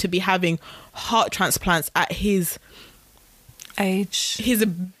elevation to be having heart transplants at his age. He's a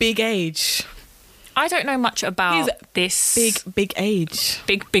big age. I don't know much about this big age.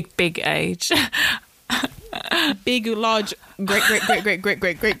 Big age. Big, large,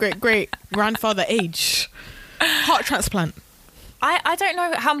 great grandfather age. Heart transplant. I don't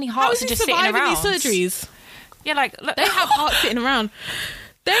know how many hearts are just sitting around. These surgeries? Yeah, like look, they have hearts sitting around.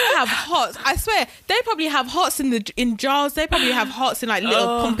 They have hearts. I swear, they probably have hearts in jars. They probably have hearts in like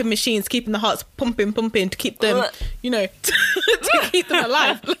little pumping machines, keeping the hearts pumping to keep them, you know, to keep them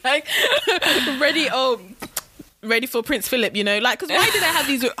alive, like ready for Prince Philip, you know, like because why do they have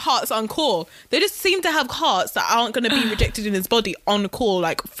these hearts on call? They just seem to have hearts that aren't going to be rejected in his body on call,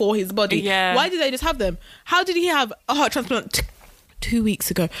 like for his body. Yeah. Why do they just have them? How did he have a heart transplant? 2 weeks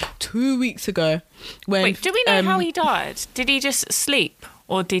ago. 2 weeks ago. When, wait, do we know how he died? Did he just sleep?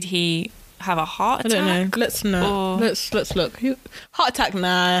 Or did he have a heart attack? I don't know. Let's look. Heart attack?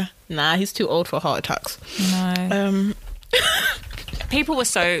 Nah. He's too old for heart attacks. No. People were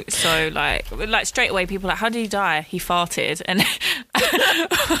so like straight away. People were like, how did he die? He farted, and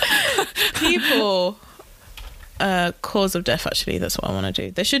people. Cause of death. Actually, that's what I want to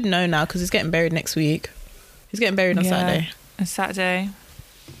do. They should know now because he's getting buried next week. He's getting buried on Saturday. On Saturday.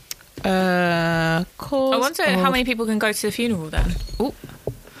 Cause I wonder how many people can go to the funeral then. Ooh.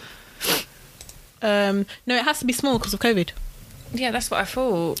 No, it has to be small because of COVID. Yeah, that's what I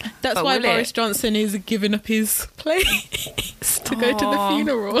thought. That's why Boris Johnson is giving up his place to go to the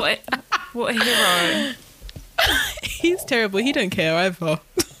funeral. What a hero. He's terrible. He don't care either.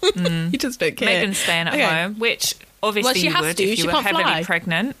 He just don't care. Meghan's staying at home, which obviously you would if you were heavily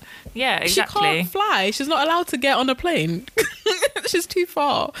pregnant. Yeah, exactly. She can't fly. She's not allowed to get on a plane. She's too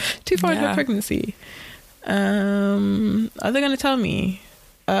far in her pregnancy. Are they going to tell me?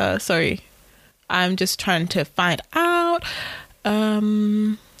 Sorry. I'm just trying to find out.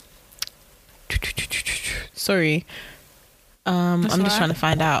 Sorry. I'm just trying to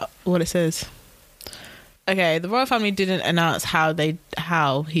find out what it says. Okay, the royal family didn't announce how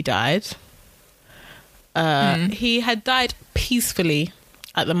he died. He had died peacefully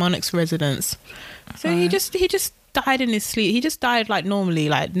at the monarch's residence. So he just died in his sleep. He just died like normally,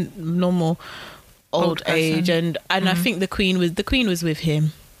 like normal old age, and I think the queen was with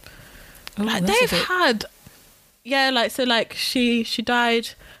him. Oh, like they've had, she died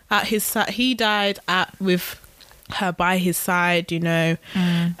at his side. He died with her by his side, you know,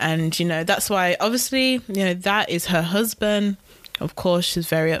 and you know that's why obviously you know that is her husband. Of course, she's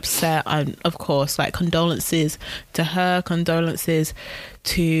very upset, and of course, like condolences to her, condolences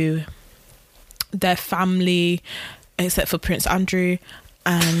to their family, except for Prince Andrew.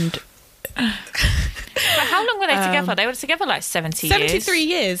 And but how long were they together? They were together like 73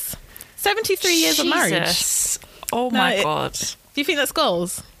 years. 73 years of marriage. Oh my God. Do you think that's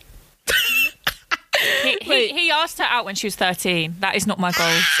goals? He asked her out when she was 13. That is not my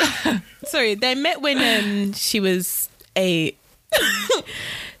goal. Sorry, they met when she was 8.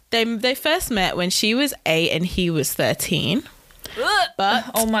 They first met when she was 8 and he was 13.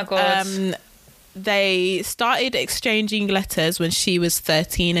 But oh my God. They started exchanging letters when she was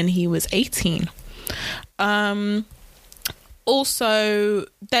 13 and he was 18. Also,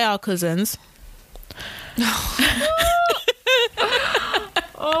 they are cousins.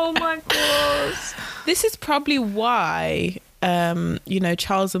 Oh my God. This is probably why, you know,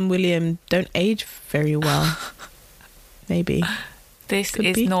 Charles and William don't age very well. Maybe. This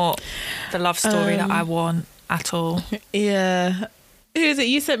is not the love story that I want at all. Yeah. Who is it?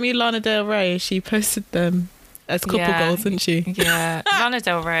 You sent me Lana Del Rey. She posted them as couple goals, didn't she? Yeah. Lana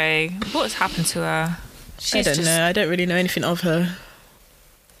Del Rey. What's happened to her? I don't know. I don't really know anything of her.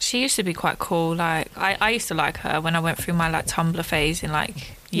 She used to be quite cool. Like I used to like her when I went through my like Tumblr phase in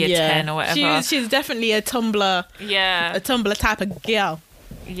like year 10 or whatever. She's definitely a Tumblr. Yeah. A Tumblr type of girl.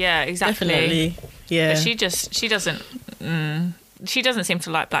 Yeah, exactly. Definitely. Yeah. But she doesn't seem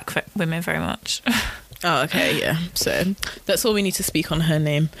to like black women very much. Oh, okay, yeah. So that's all we need to speak on her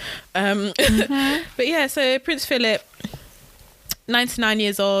name. But yeah, so Prince Philip, 99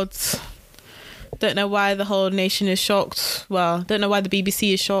 years old. Don't know why the whole nation is shocked. Well, don't know why the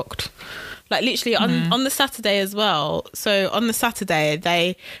BBC is shocked. Like literally on the Saturday as well. So on the Saturday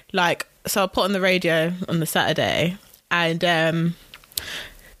they so I put on the radio on the Saturday, and there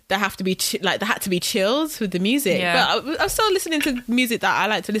had to be chills with the music. Yeah. But I'm still listening to music that I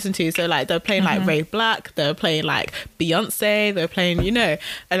like to listen to. So like they're playing like Ray Black, they're playing like Beyonce, they're playing, you know,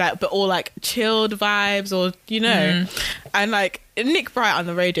 and like but all like chilled vibes, or you know, and like Nick Bright on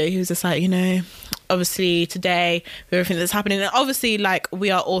the radio, he was just like, you know, obviously today with everything that's happening, and obviously like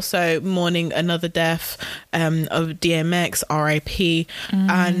we are also mourning another death of DMX, RIP,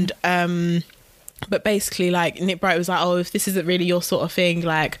 and but basically like Nick Bright was like, oh, if this isn't really your sort of thing,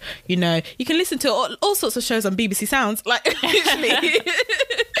 like, you know, you can listen to all sorts of shows on BBC Sounds, like literally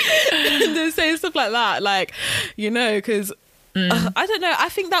and they're saying stuff like that, like, you know, because I don't know, I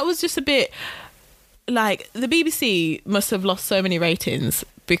think that was just a bit like the BBC must have lost so many ratings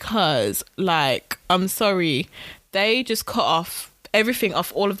because, like, I'm sorry, they just cut off everything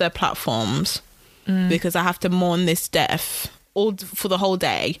off all of their platforms because I have to mourn this death all for the whole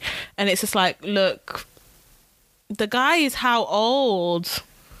day. And it's just like, look, the guy is how old?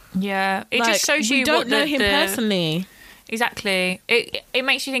 Yeah, it like, just shows you we don't know him personally. Exactly. It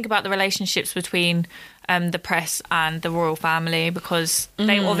makes you think about the relationships between the press and the royal family, because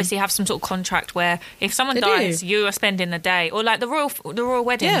they obviously have some sort of contract where if someone dies, you are spending the day, or like the royal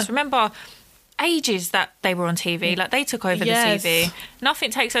weddings. Yeah. Remember ages that they were on TV, like they took over the TV.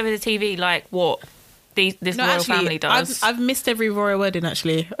 Nothing takes over the TV like what this royal family does. I've missed every royal wedding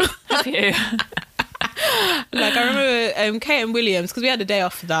actually. Have you? Like I remember Kate and William's, because we had a day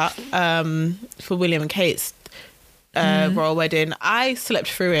off for that for William and Kate's royal wedding. I slept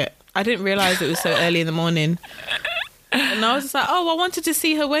through it. I didn't realise it was so early in the morning. And I was just like, oh, I wanted to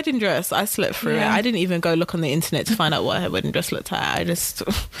see her wedding dress. I slept through it. I didn't even go look on the internet to find out what her wedding dress looked like. I just,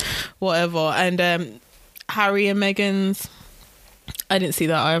 whatever. And Harry and Meghan's, I didn't see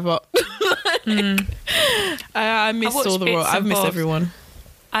that either. I missed all the royal. I've missed everyone.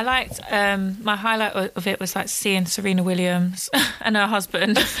 I liked, my highlight of it was like seeing Serena Williams and her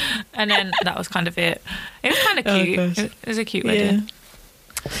husband. And then that was kind of it. It was kind of cute. It was a cute wedding.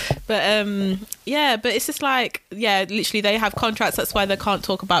 But but it's just like, literally they have contracts. That's why they can't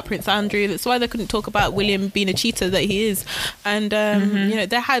talk about Prince Andrew. That's why they couldn't talk about William being a cheater that he is. And you know,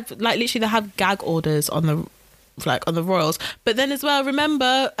 they have like literally they have gag orders on the royals. But then as well,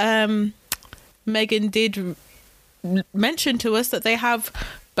 remember Meghan did mention to us that they have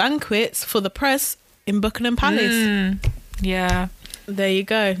banquets for the press in Buckingham Palace. Yeah, there you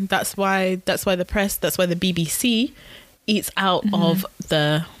go. That's why the press, that's why the BBC eats out of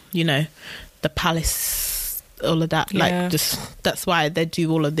the, you know, the palace, all of that. Like, just that's why they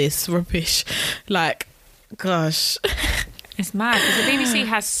do all of this rubbish. Like, gosh, it's mad because the BBC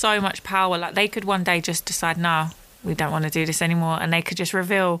has so much power. Like, they could one day just decide, no, we don't want to do this anymore, and they could just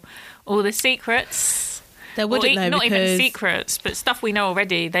reveal all the secrets. They wouldn't know, not even secrets, but stuff we know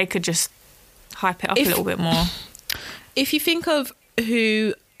already. They could just hype it up a little bit more. If you think of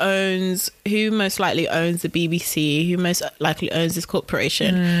who most likely owns the BBC, who most likely owns this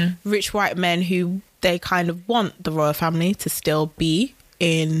corporation, rich white men who they kind of want the royal family to still be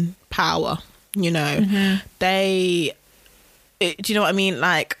in power, you know. Do you know what I mean?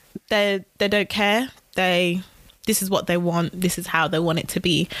 Like they don't care. This is what they want, this is how they want it to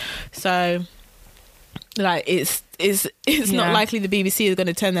be. So like it's not likely the BBC is going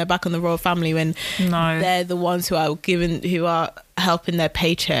to turn their back on the royal family when they're the ones who are helping their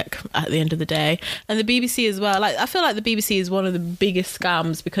paycheck at the end of the day. And the BBC as well, like I feel like the BBC is one of the biggest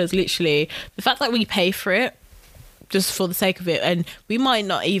scams, because literally the fact that we pay for it just for the sake of it, and we might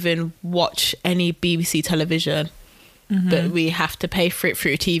not even watch any BBC television, but we have to pay for it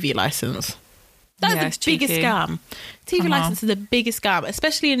through a TV license. That's the biggest scam. TV license is the biggest scam,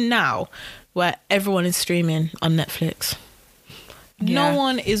 especially now where everyone is streaming on Netflix. No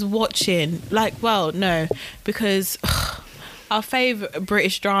one is watching. Like, well, no, because our favourite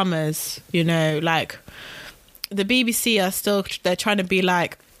British dramas, you know, like the BBC are still, they're trying to be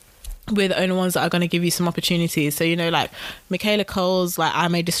like, we're the only ones that are going to give you some opportunities. So, you know, like Michaela Cole's like I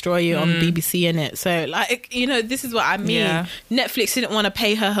May Destroy You on BBC in it. So like, you know, this is what I mean. Yeah. Netflix didn't want to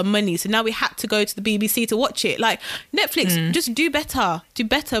pay her money, so now we had to go to the BBC to watch it. Like Netflix, just do better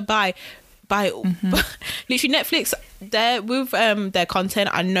by literally Netflix, they're with their content.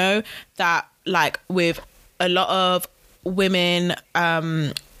 I know that like with a lot of women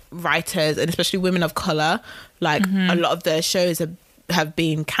writers, and especially women of color, like a lot of their shows have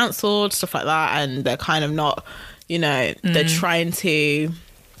been cancelled, stuff like that, and they're kind of not, you know, they're trying to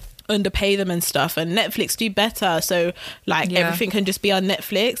underpay them and stuff, and Netflix do better. So like everything can just be on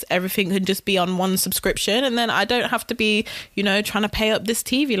Netflix, everything can just be on one subscription, and then I don't have to be, you know, trying to pay up this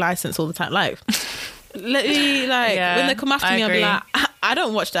TV license all the time. Like let me like when they come after me, I'll be like, I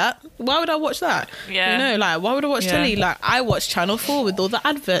don't watch that. Why would I watch that? You know, like why would I watch telly? Like I watch Channel 4 with all the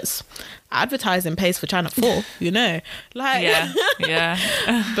adverts. Advertising pays for Channel 4, you know, like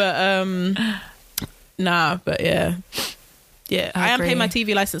but I am paying my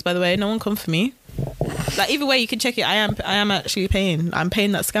TV license, by the way. No one come for me. Like either way, you can check it. I am actually paying. I'm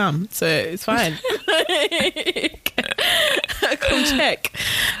paying that scam, so it's fine. Come check.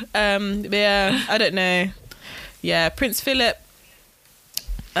 But yeah, I don't know. Yeah, Prince Philip.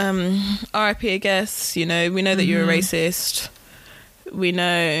 R.I.P. I guess. You know, we know that you're a racist. We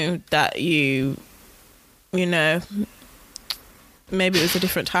know that you know, maybe it was a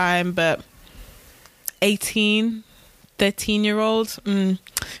different time, but 13-year-old,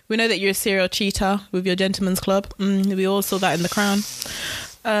 we know that you're a serial cheater with your gentleman's club. We all saw that in The Crown.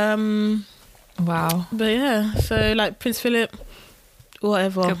 Wow. But yeah, so like Prince Philip,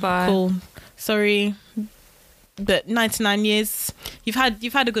 whatever. Goodbye. Cool. Sorry, but 99 years. You've had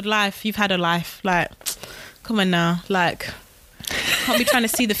a good life. You've had a life. Like, come on now. Like, can't be trying to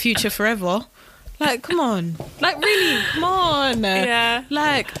see the future forever. Like, come on. Like, really, come on. Yeah.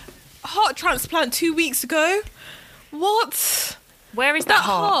 Like, heart transplant 2 weeks ago. What? Where is that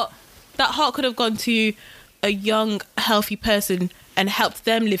heart? That heart could have gone to a young, healthy person and helped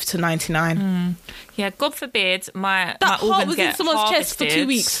them live to 99. Yeah, God forbid my heart organs was get in someone's chest for 2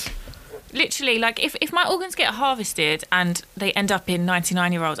 weeks. Literally, like if my organs get harvested and they end up in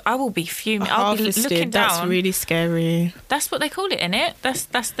 99-year-olds, I will be fuming. I'll be looking down. That's really scary. That's what they call it, isn't it? That's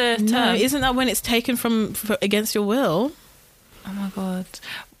the term. No, isn't that when it's taken from against your will? Oh my God.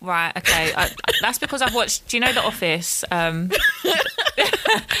 Right, okay. That's because I've watched, do you know The Office? I don't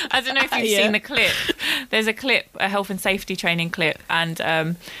know if you've seen the clip. There's a clip, a health and safety training clip, and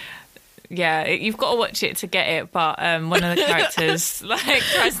you've got to watch it to get it, but one of the characters like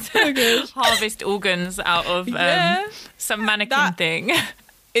tries to harvest organs out of some mannequin thing.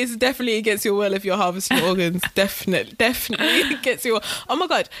 It's definitely against your will if you're harvesting organs. Definitely against your will. Oh my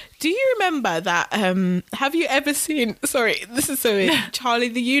God. Do you remember that? Have you ever seen, sorry, this is so weird, Charlie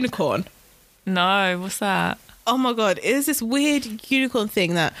the Unicorn? No, what's that? Oh my God. It was this weird unicorn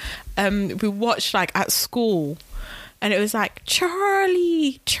thing that we watched like at school. And it was like,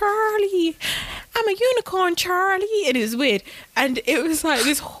 Charlie, I'm a unicorn, Charlie. And it was weird. And it was like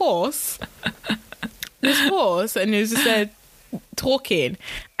this horse, and it was just talking.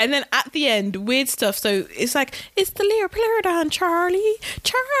 And then at the end, weird stuff. So it's like, it's the Leopleurodon, Charlie.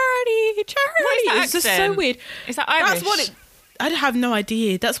 It's just so weird. Is that Irish? That's what I have no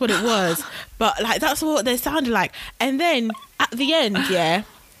idea. That's what it was. But like, that's what they sounded like. And then at the end,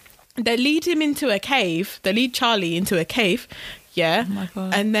 they lead him into a cave. They lead Charlie into a cave. Yeah. Oh my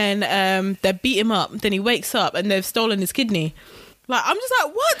God. And then they beat him up. Then he wakes up and they've stolen his kidney. Like, I'm just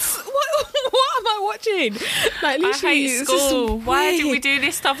like, what am I watching? Like, literally, I hate school. Why did we do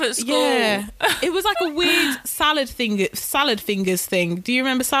this stuff at school? Yeah. It was like a weird salad fingers thing. Do you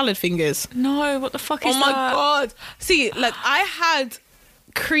remember salad fingers? No, what the fuck is that? Oh my God. See, like, I had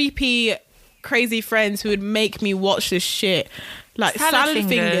creepy, crazy friends who would make me watch this shit. Like salad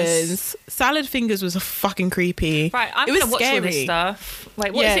fingers was fucking creepy. Right, I'm gonna watch all this stuff.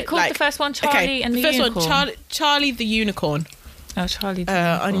 Wait, what is it called? Like, the first one, Charlie and the Unicorn. First one, Charlie the Unicorn. Oh, Charlie the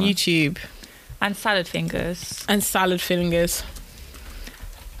Unicorn. On YouTube. And salad fingers.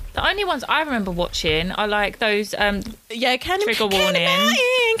 The only ones I remember watching are like those. Trigger warning. Candy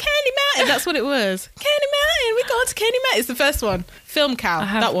Mountain. That's what it was. Candy Mountain. We got to Candy Mountain. It's the first one. Film Cow.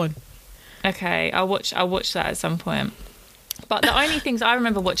 That one. Okay, I'll watch that at some point. But the only things I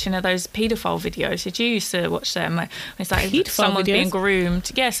remember watching are those paedophile videos. Did you used to watch them? It's like someone's being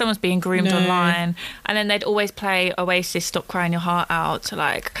groomed. Yeah, someone's being groomed online. And then they'd always play Oasis, Stop Crying Your Heart Out.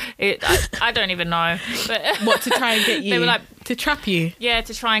 Like, I don't even know. But what, to try and get you? They were like, to trap you? Yeah,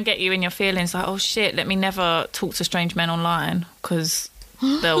 to try and get you in your feelings. Like, oh shit, let me never talk to strange men online because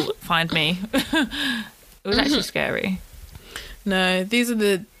they'll find me. It was actually scary. No, these are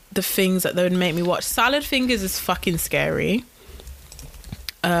the the things that they would make me watch. Salad Fingers is fucking scary.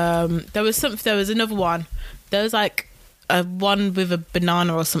 There was another one. There was like a one with a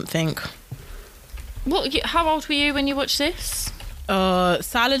banana or something. What? How old were you when you watched this?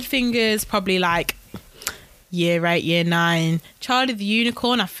 Salad Fingers, probably like year 8, year 9. Charlie the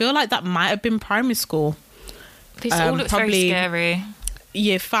Unicorn, I feel like that might have been primary school. This all looks very scary.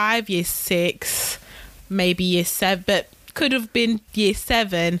 Year 5, year 6, maybe year 7, but could have been year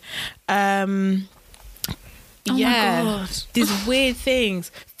 7. Oh my God. These weird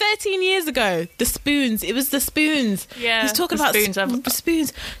things. 13 years ago, The Spoons. It was The Spoons. Yeah, he's talking about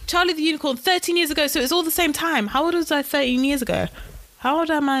spoons. Charlie the Unicorn, 13 years ago. So it's all the same time. How old was I 13 years ago? How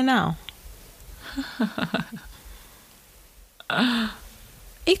old am I now?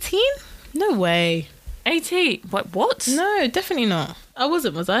 18? No way. 18? What? No, definitely not. I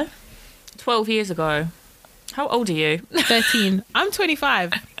wasn't, was I? 12 years ago. How old are you? 13. I'm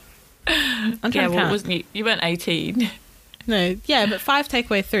 25. I'm trying to count. Wasn't you? You weren't 18. No, yeah, but 5 take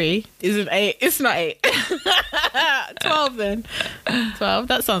away 3 isn't 8. It's not 8. 12 then. 12,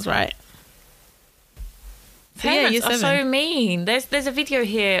 that sounds right. So parents are so mean. There's a video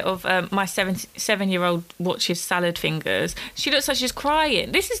here of my 7-year-old watches Salad Fingers. She looks like she's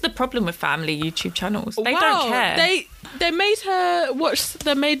crying. This is the problem with family YouTube channels. They don't care. They made her watch.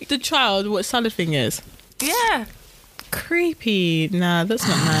 They made the child watch Salad Fingers. Yeah. Creepy. Nah, that's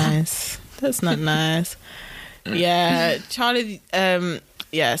not nice. That's not nice. Yeah, Charlie.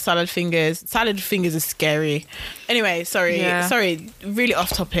 Salad Fingers. Salad Fingers is scary. Anyway, sorry, really off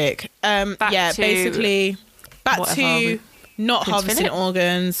topic. Basically, back to not harvesting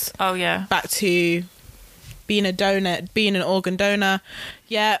organs. Oh yeah. Back to being a donor, being an organ donor.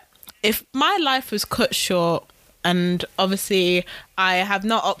 Yeah, if my life was cut short, and obviously I have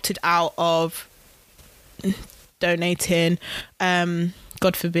not opted out of donating,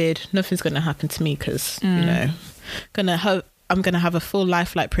 God forbid, nothing's going to happen to me because you know, I'm gonna have a full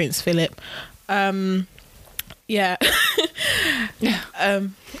life like Prince Philip. I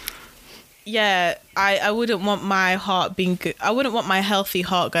wouldn't want my heart being good. I wouldn't want my healthy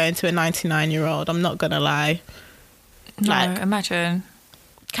heart going to a 99-year-old. I'm not gonna lie. No, imagine.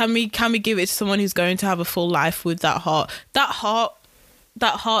 Can we give it to someone who's going to have a full life with that heart? That heart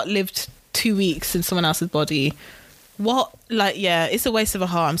lived 2 weeks in someone else's body. What? It's a waste of a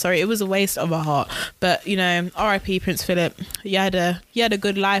heart. I'm sorry, it was a waste of a heart. But you know, R.I.P. Prince Philip. You had a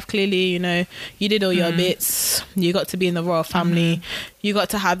good life. Clearly, you know, you did all your bits. You got to be in the royal family. You got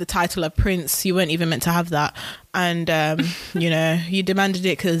to have the title of prince. You weren't even meant to have that. And you know, you demanded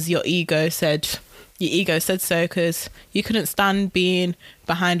it because your ego said so, because you couldn't stand being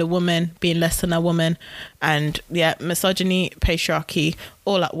behind a woman, being less than a woman, and misogyny, patriarchy,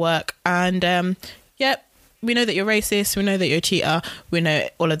 all at work. And we know that you're racist. We know that you're a cheater. We know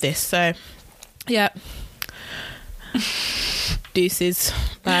all of this. So, deuces.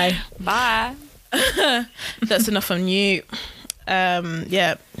 Bye. Bye. That's enough on you.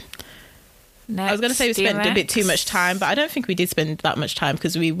 Next, I was going to say we spent a bit too much time, but I don't think we did spend that much time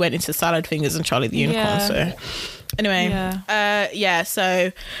because we went into Salad Fingers and Charlie the Unicorn. Yeah. So, anyway,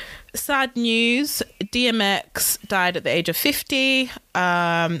 so sad news. DMX died at the age of 50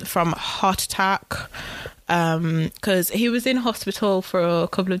 from heart attack. Because he was in hospital for a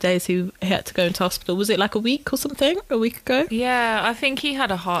couple of days. He had to go into hospital. Was it like a week or something? A week ago? Yeah, I think he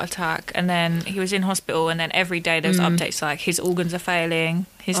had a heart attack and then he was in hospital, and then every day there was updates like his organs are failing,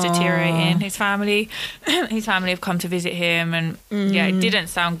 he's deteriorating, his family have come to visit him, and it didn't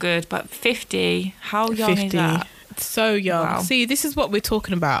sound good. But 50, how young 50. Is that? So young. Wow. See, this is what we're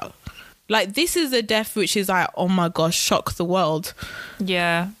talking about. Like, this is a death which is like, oh my gosh, shock the world.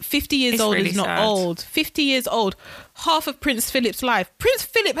 Yeah. 50 years old really is not sad. Old. 50 years old. Half of Prince Philip's life. Prince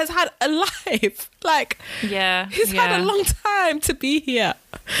Philip has had a life. Like, he's had a long time to be here.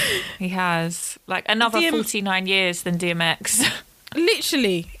 He has. Like, another 49 years than DMX.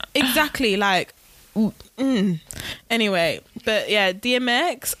 Literally. Exactly. Like, anyway, but yeah,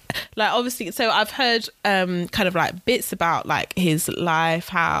 DMX, like, obviously, so I've heard kind of like bits about like his life,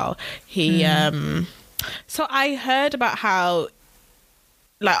 how he so I heard about how,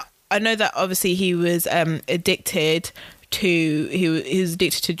 like, I know that obviously he was addicted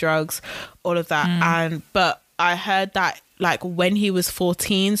to drugs, all of that, but I heard that like when he was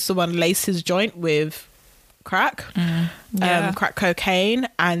 14, someone laced his joint with crack cocaine,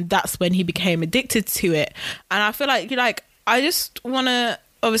 and that's when he became addicted to it. And I feel like I just want to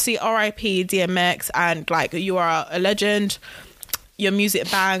obviously RIP DMX, and like, you are a legend, your music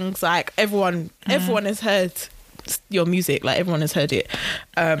bangs, like everyone has heard your music, like everyone has heard it,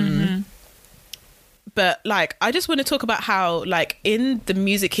 but like, I just want to talk about how, like, in the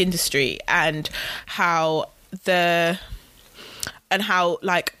music industry and how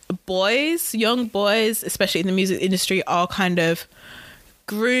like young boys, especially in the music industry, are kind of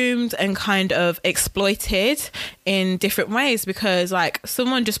groomed and kind of exploited in different ways, because like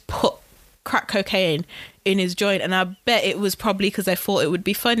someone just put crack cocaine in his joint, and I bet it was probably because they thought it would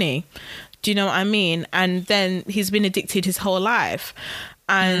be funny. Do you know what I mean? And then he's been addicted his whole life.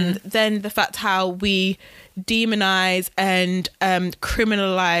 And then the fact how we demonize and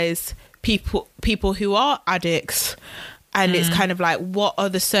criminalize people who are addicts, and it's kind of like, what are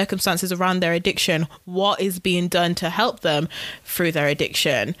the circumstances around their addiction? What is being done to help them through their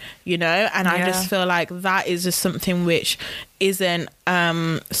addiction? You know? And I just feel like that is just something which isn't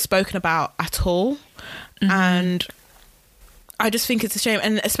spoken about at all. And I just think it's a shame.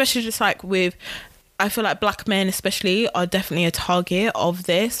 And especially just like I feel like black men especially are definitely a target of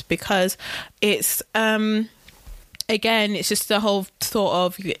this, because it's, again, it's just the whole thought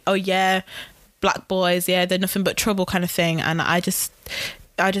of, oh yeah, black boys, yeah, they're nothing but trouble kind of thing. And I just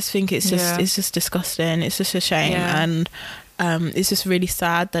think it's just disgusting. It's just a shame. And it's just really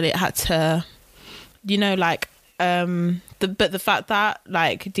sad that it had to, you know, like, but the fact that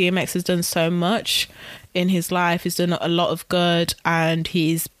like DMX has done so much in his life, he's done a lot of good, and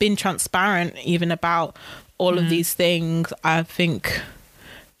he's been transparent even about all of these things. I think,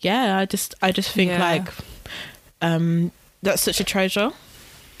 I just think like, that's such a treasure.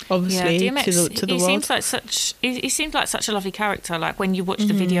 Obviously, DMX, to the world. He seemed like such a lovely character. Like when you watch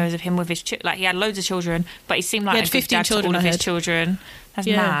the videos of him with his like he had loads of children, but he seemed like a good dad to all of his children. That's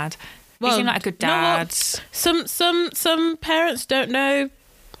mad. Well, he seemed like a good dad. Some parents don't know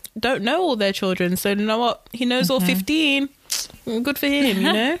all their children, so you know what? He knows all 15. Good for him,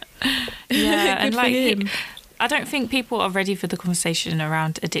 you know. And like I don't think people are ready for the conversation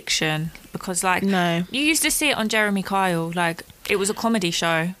around addiction, because like you used to see it on Jeremy Kyle, like it was a comedy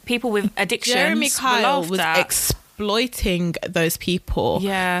show. People with addictions. Jeremy Kyle was exploiting those people.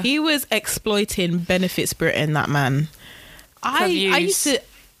 Yeah, he was exploiting Benefits Britain. That man.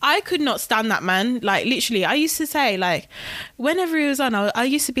 I could not stand that man. Like literally, I used to say like, whenever he was on, I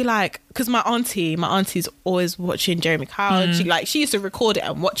used to be like, because my auntie's always watching Jeremy Kyle. She used to record it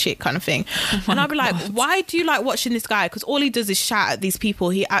and watch it kind of thing. And I'd be like, why do you like watching this guy? Because all he does is shout at these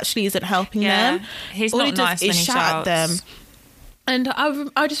people. He actually isn't helping them. He's all not he does nice is when he shout shouts. at them. And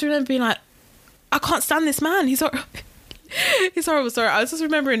I just remember being like, I can't stand this man. He's horrible. He's horrible. Sorry, I was just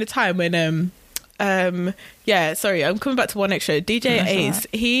remembering a time when sorry, I'm coming back to One Extra. DJ Ace,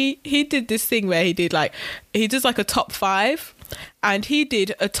 he did this thing where he does like a top 5, and he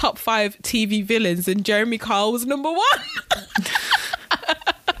did a top 5 TV villains, and Jeremy Kyle was number 1.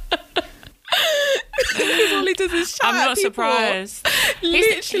 All he does is shout I'm not at people. Surprised.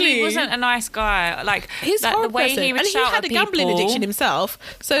 Literally, he wasn't a nice guy. Like he's the way he would shout at people. And he had a gambling addiction himself.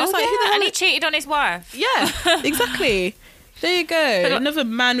 So it's like, who the hell? And he cheated on his wife. Yeah, exactly. There you go. But another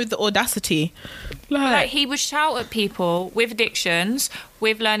man with the audacity. Like he would shout at people with addictions,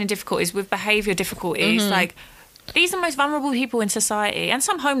 with learning difficulties, with behaviour difficulties. Like these are the most vulnerable people in society, and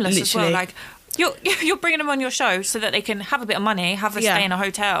some homeless as well. Like you're bringing them on your show so that they can have a bit of money, have a stay in a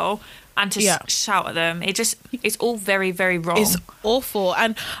hotel, and to shout at them. It's all very, very wrong. It's awful,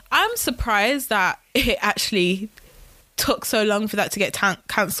 and I'm surprised that it actually took so long for that to get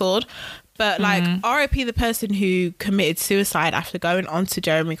cancelled. But like, RIP the person who committed suicide after going on to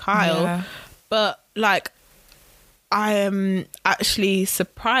Jeremy Kyle. Yeah. But like, I am actually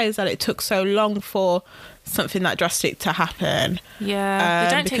surprised that it took so long for something that drastic to happen. Yeah,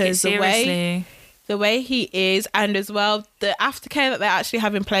 they don't take it seriously. The way he is, and as well, the aftercare that they actually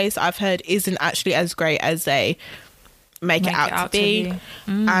have in place, I've heard, isn't actually as great as they make it out to be.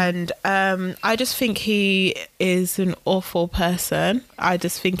 And I just think he is an awful person. I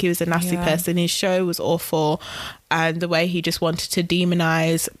just think he was a nasty person. His show was awful, and the way he just wanted to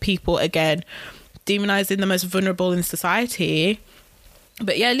demonize people, again, demonizing the most vulnerable in society.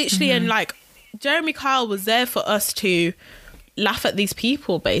 But yeah, literally, and like Jeremy Kyle was there for us to laugh at these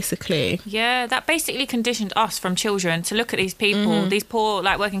people, basically. Yeah, that basically conditioned us from children to look at these people, these poor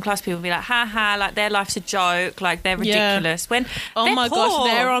like working class people, and be like, ha ha, like their life's a joke, like they're ridiculous. When oh my poor,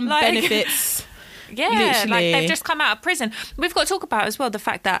 gosh, they're on benefits. Yeah, literally. Like they've just come out of prison. We've got to talk about as well the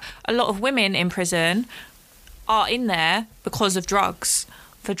fact that a lot of women in prison are in there because of drugs,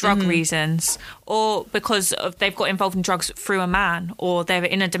 for drug reasons, or because they've got involved in drugs through a man, or they're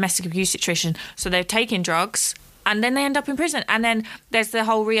in a domestic abuse situation, so they're taking drugs and then they end up in prison. And then there's the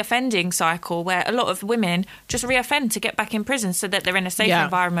whole reoffending cycle where a lot of women just reoffend to get back in prison so that they're in a safe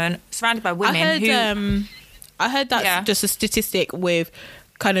environment surrounded by women. I heard that's just a statistic with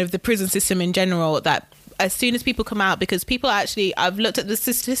kind of the prison system in general, that as soon as people come out, because people actually, I've looked at the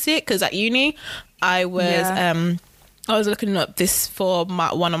statistic, because at uni I was looking up this for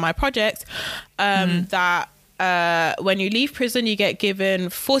one of my projects, that when you leave prison you get given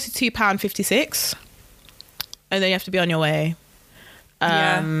 £42.56 and then you have to be on your way.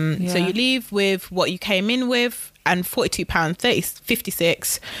 So you leave with what you came in with and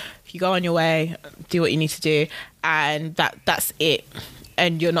 £42.56. You go on your way, do what you need to do, and that's it.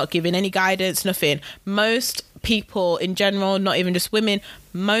 And you're not given any guidance, nothing. Most people in general, not even just women,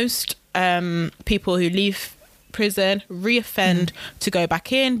 most people who leave prison reoffend to go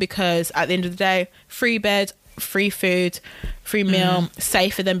back in, because at the end of the day, free bed, free food, free meal,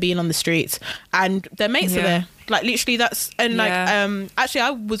 safer than being on the streets, and their mates are there. Like literally, that's actually,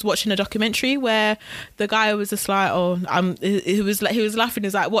 I was watching a documentary where the guy was just like, he was laughing.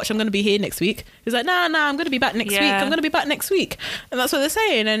 He's like, watch, I'm going to be here next week. He's like, nah, I'm going to be back next week. I'm going to be back next week, and that's what they're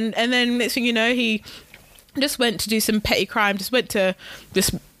saying. And then next thing you know, he just went to do some petty crime. Just went to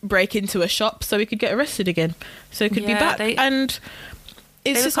break into a shop so he could get arrested again, so he could be back. And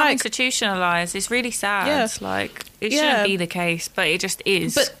it's just like institutionalized. It's really sad. Yeah. Like it shouldn't be the case, but it just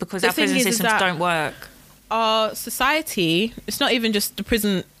is, because our prison systems don't work. Our society, it's not even just the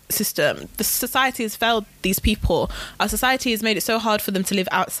prison system, the society has failed these people. Our society has made it so hard for them to live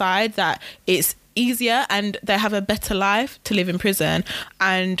outside that it's easier and they have a better life to live in prison.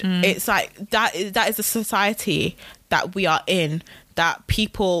 And it's like that is the society that we are in, that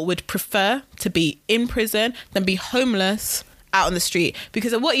people would prefer to be in prison than be homeless out on the street.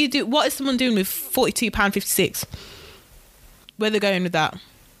 Because what is someone doing with £42.56? Where are they going with that?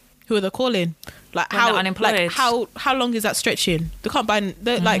 Who are they calling? Like how unemployed? Like how long is that stretching? They can't buy.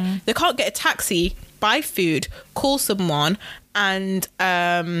 They can't get a taxi, buy food, call someone, and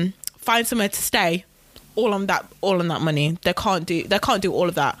find somewhere to stay. All on that money. They can't do all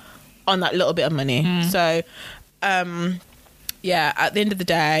of that on that little bit of money. So, at the end of the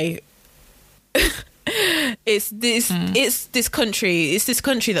day, it's this country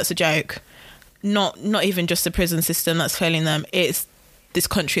that's a joke. Not even just the prison system that's failing them. It's this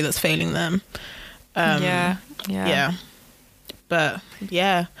country that's failing them. But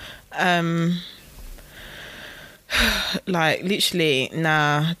like literally,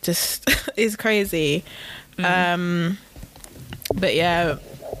 just it's crazy. But yeah,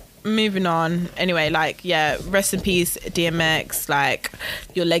 moving on. Anyway, rest in peace, DMX. Like,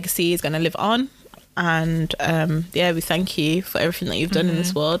 your legacy is gonna live on, and we thank you for everything that you've done in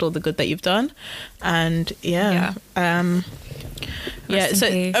this world, all the good that you've done, and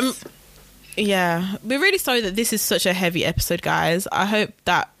we're really sorry that this is such a heavy episode, guys. I hope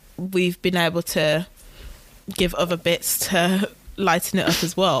that we've been able to give other bits to lighten it up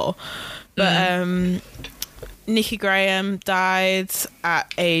as well. But Nikki Graham died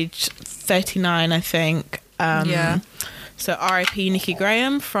at age 39, I think. So R.I.P. Nikki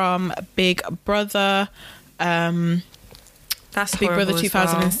Graham from Big Brother. That's Big Brother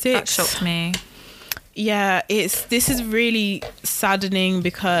 2006. Well. That shocked me. Yeah, this is really saddening,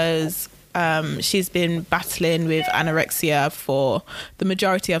 because she's been battling with anorexia for the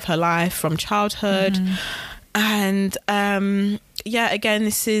majority of her life from childhood. And again,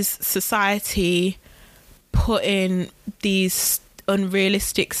 this is society putting these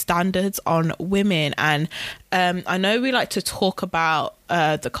unrealistic standards on women. And I know we like to talk about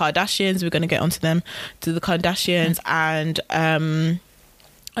the Kardashians. We're going to get onto them, to the Kardashians. And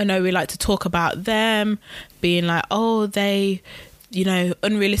I know we like to talk about them being like, they,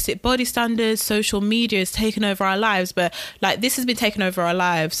 unrealistic body standards, social media has taken over our lives. But like, this has been taken over our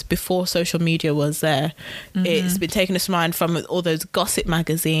lives before social media was there. It's been taken us mind from all those gossip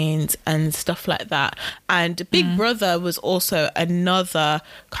magazines and stuff like that. And Big Brother was also another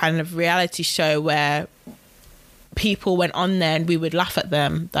kind of reality show where people went on there and we would laugh at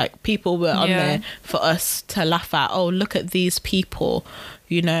them. Like, people were on there for us to laugh at. Oh, look at these people,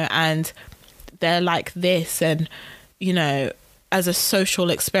 and they're like this. And, as a social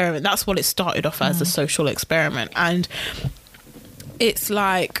experiment, that's what it started off as, a social experiment. And it's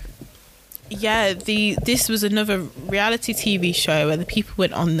like, this was another reality TV show where the people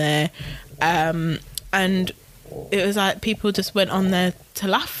went on there, and it was like people just went on there to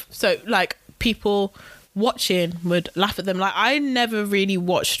laugh. So like, people watching would laugh at them. Like, I never really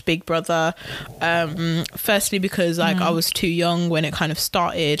watched Big Brother, firstly because I was too young when it kind of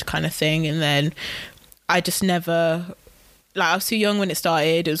started, kind of thing, and then I just never, I was too young when it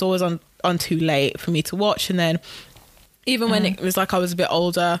started. It was always on too late for me to watch. And then even when it was like I was a bit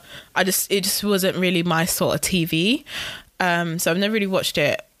older, it just wasn't really my sort of TV. So I've never really watched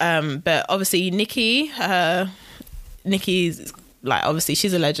it. But obviously Nikki's like, obviously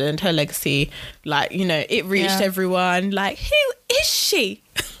she's a legend, her legacy, like, you know, it reached everyone, like, who is she?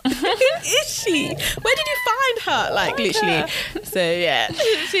 Who is she? Where did you find her? Like, literally. So yeah, I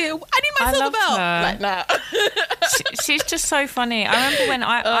need my silver belt. Like, nah. She's just so funny. I remember when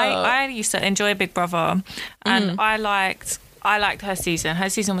I used to enjoy Big Brother, and I liked her season. Her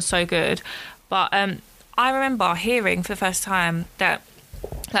season was so good, but I remember hearing for the first time that,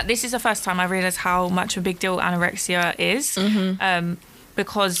 like, this is the first time I realised how much of a big deal anorexia is,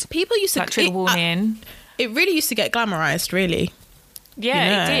 because people used to, like, trigger warning. It really used to get glamorized, really. Yeah,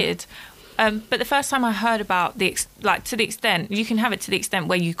 you know? It did. But the first time I heard about to the extent, you can have it to the extent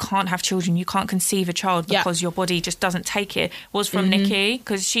where you can't have children, you can't conceive a child because your body just doesn't take it, was from Nikki,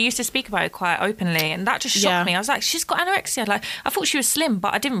 because she used to speak about it quite openly, and that just shocked me. I was like, she's got anorexia. Like, I thought she was slim,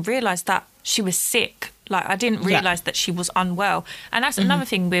 but I didn't realise that she was sick. Like, I didn't realise that she was unwell. And that's another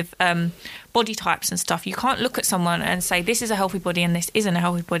thing with body types and stuff. You can't look at someone and say, this is a healthy body and this isn't a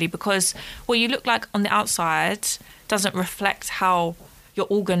healthy body, because what you look like on the outside doesn't reflect how your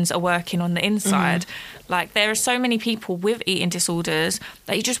organs are working on the inside. Like, there are so many people with eating disorders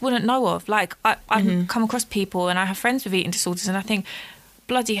that you just wouldn't know of. Like, I've come across people, and I have friends with eating disorders, and I think,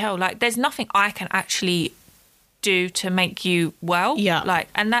 bloody hell, like, there's nothing I can actually do to make you well. Yeah. Like,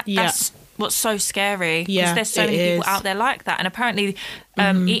 and that's what's so scary, because there's so many people out there like that. And apparently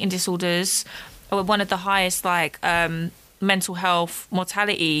eating disorders are one of the highest, like, mental health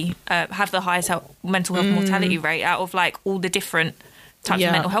mortality, have the highest mental health mortality rate out of, like, all the different types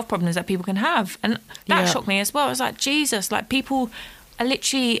of mental health problems that people can have. And that shocked me as well. I was like, Jesus, like, people are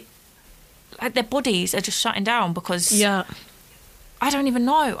literally, like, their bodies are just shutting down because I don't even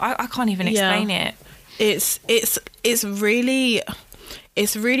know. I can't even explain it. It's really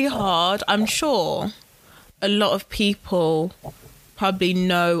hard. I'm sure a lot of people probably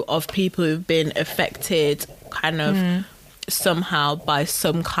know of people who've been affected kind of somehow by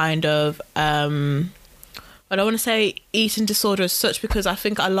some kind of I don't want to say eating disorder as such, because I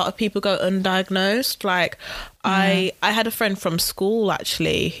think a lot of people go undiagnosed. Like, I had a friend from school,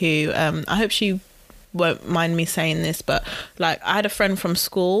 actually, who I hope she won't mind me saying this, but, like, I had a friend from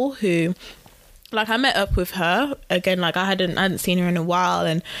school who, like, I met up with her again, like, I hadn't seen her in a while,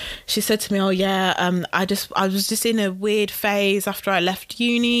 and she said to me, oh yeah, I was just in a weird phase after I left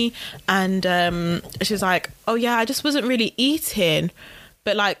uni, and she was like, oh yeah, I just wasn't really eating.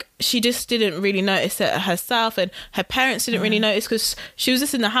 But, like, she just didn't really notice it herself, and her parents didn't really notice, because she was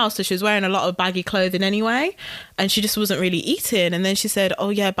just in the house, so she was wearing a lot of baggy clothing anyway, and she just wasn't really eating. And then she said, oh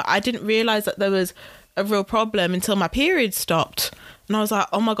yeah, but I didn't realise that there was a real problem until my period stopped. And I was like,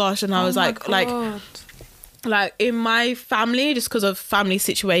 oh my gosh. And I was like in my family, just because of family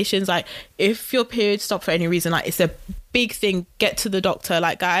situations, like, if your period stopped for any reason, like, it's a big thing, get to the doctor.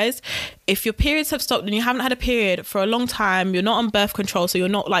 Like, guys, if your periods have stopped and you haven't had a period for a long time, you're not on birth control, so you're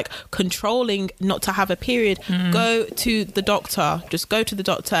not, like, controlling not to have a period, go to the doctor. Just go to the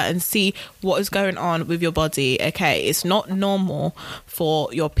doctor and see what is going on with your body. Okay, it's not normal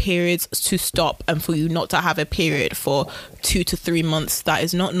for your periods to stop and for you not to have a period for 2 to 3 months. That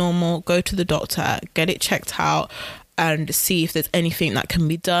is not normal. Go to the doctor, get it checked out, and see if there's anything that can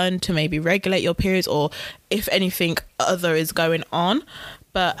be done to maybe regulate your periods, or if anything other is going on.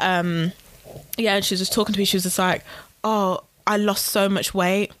 But and she was just talking to me. She was just like, oh, I lost so much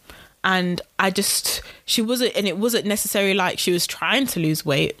weight, and it wasn't necessarily like she was trying to lose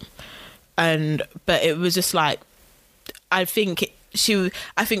weight, but it was just like, I think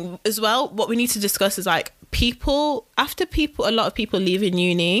as well, what we need to discuss is, like, a lot of people leaving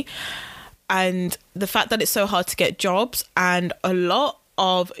uni, and the fact that it's so hard to get jobs, and a lot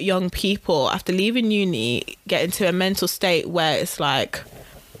of young people after leaving uni get into a mental state where it's like,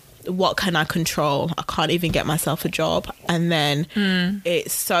 what can I control? I can't even get myself a job. And then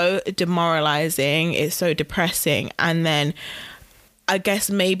it's so demoralizing, it's so depressing. And then I guess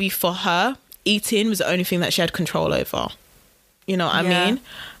maybe for her, eating was the only thing that she had control over. You know what I mean?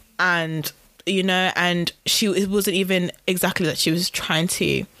 And, you know, and it wasn't even exactly that she was trying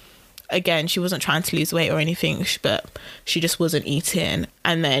to, again, she wasn't trying to lose weight or anything, but she just wasn't eating.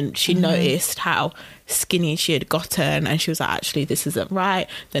 And then she noticed how skinny she had gotten, and she was like, actually, this isn't right.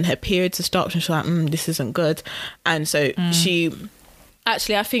 Then her periods had stopped, and she was like, this isn't good. And so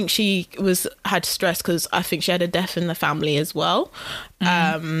I think she had stress, because I think she had a death in the family as well.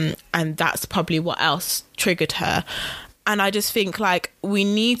 And that's probably what else triggered her. And I just think, like, we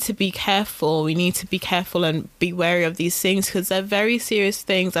need to be careful. We need to be careful and be wary of these things, because they're very serious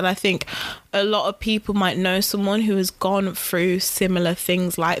things. And I think a lot of people might know someone who has gone through similar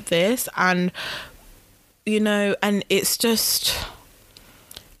things like this. And, you know, and it's just,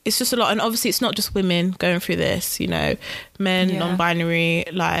 it's just a lot. And obviously it's not just women going through this, you know, men, non-binary,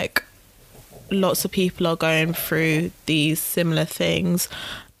 like lots of people are going through these similar things.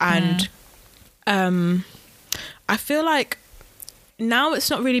 And I feel like now it's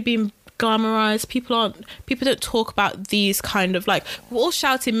not really being glamorized. People don't talk about these kind of, like, we're all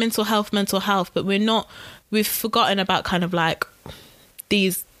shouting mental health, but we've forgotten about kind of like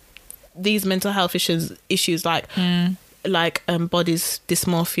these mental health issues like bodies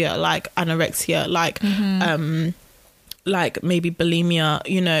dysmorphia, like anorexia, like maybe bulimia.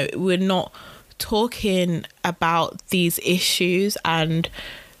 You know, we're not talking about these issues and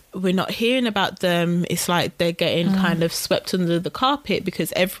we're not hearing about them. It's like they're getting kind of swept under the carpet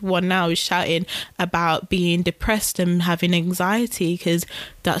because everyone now is shouting about being depressed and having anxiety because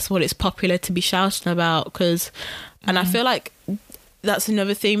that's what it's popular to be shouting about. And I feel like that's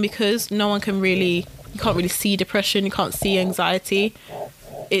another thing, because you can't really see depression, you can't see anxiety.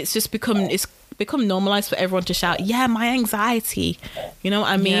 It's become normalized for everyone to shout, yeah, my anxiety, you know what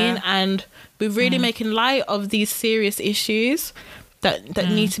I mean? And we're really making light of these serious issues that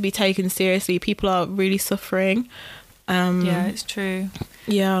need to be taken seriously. People are really suffering. Yeah, it's true.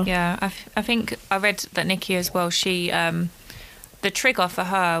 Yeah. I think I read that Nikki as well, she the trigger for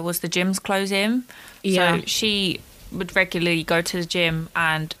her was the gyms closing. So she would regularly go to the gym,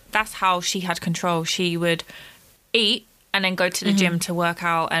 and that's how she had control. She would eat and then go to the gym to work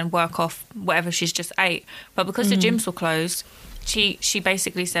out and work off whatever she's just ate. But because the gyms were closed, she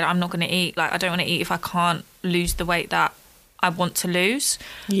basically said, I'm not going to eat. Like, I don't want to eat if I can't lose the weight that I want to lose.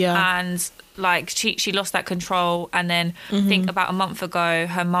 Yeah. And like she lost that control. And then I think about a month ago,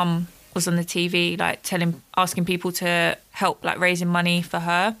 her mum was on the TV, like asking people to help, like raising money for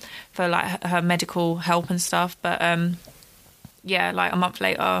her, for like her medical help and stuff. But like a month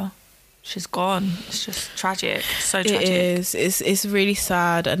later, she's gone. It's just tragic. So tragic. It is. It's really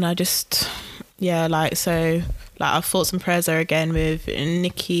sad. And I just, our thoughts and prayers are again with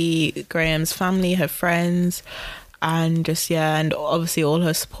Nikki Graham's family, her friends, and just, and obviously all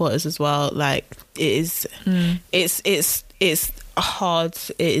her supporters as well. Like, it is, it's hard.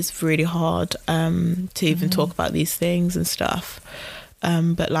 It is really hard to even talk about these things and stuff.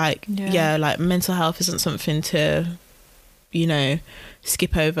 But like, like mental health isn't something to, you know,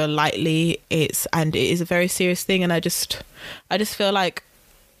 skip over lightly. It is a very serious thing. And I just feel like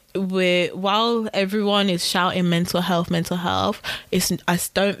while everyone is shouting mental health, I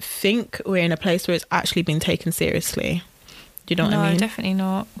don't think we're in a place where it's actually been taken seriously. Do you know what I mean? No, definitely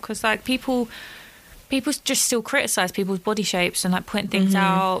not. Because like people just still criticize people's body shapes and like point things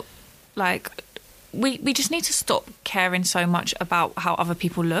out. Like we just need to stop caring so much about how other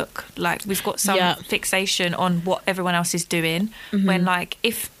people look. Like, we've got some fixation on what everyone else is doing, when like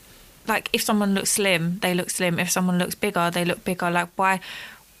if someone looks slim, they look slim. If someone looks bigger, they look bigger. Like, why?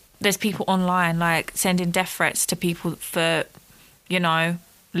 There's people online like sending death threats to people for, you know,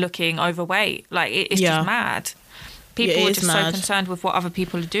 looking overweight. Like, it's just mad. People are just so concerned with what other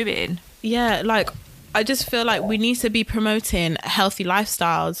people are doing. Yeah, like, I just feel like we need to be promoting healthy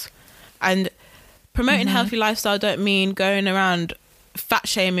lifestyles, and promoting healthy lifestyle don't mean going around fat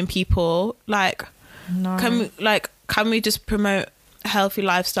shaming people. Like, no. Can we just promote healthy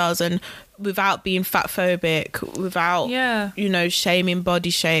lifestyles and without being fat phobic, without you know, shaming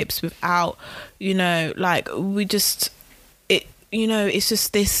body shapes, without, you know, like, it's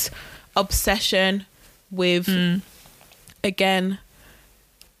just this obsession with again,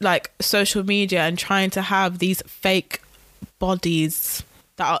 like, social media and trying to have these fake bodies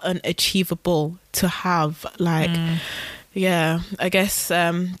that are unachievable to have. Like, I guess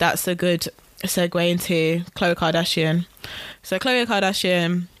that's a good segue into Khloe Kardashian. So Khloe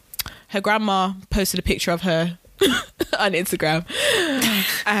Kardashian, her grandma posted a picture of her on Instagram,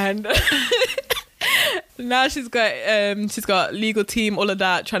 and now she's got legal team, all of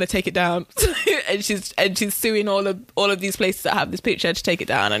that, trying to take it down, and she's suing all of these places that have this picture to take it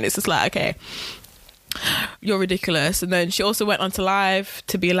down. And it's just like, okay, you're ridiculous. And then she also went on to live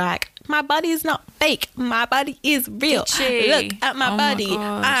to be like, my body is not fake, my body is real. Look at my body.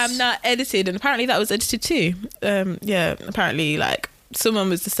 I'm not edited. And apparently that was edited too. Apparently, like, someone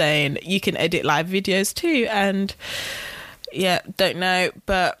was just saying you can edit live videos too. And don't know,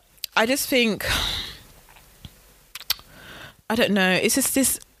 but I just think, I don't know, it's just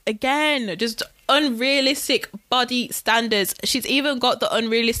this, again, just unrealistic body standards. She's even got the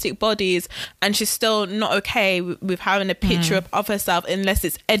unrealistic bodies, and she's still not okay with having a picture of herself unless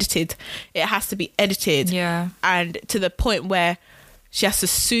it's edited. It has to be edited, and to the point where she has to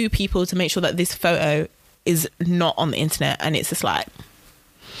sue people to make sure that this photo is not on the internet. And it's just like,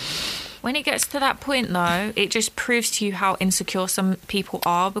 When it gets to that point, though, it just proves to you how insecure some people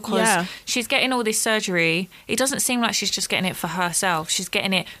are, because she's getting all this surgery. It doesn't seem like she's just getting it for herself. She's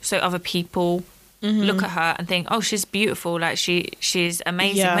getting it so other people look at her and think, oh, she's beautiful, like she's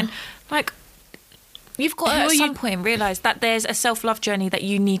amazing. When, like, you've got to at some point realise that there's a self-love journey that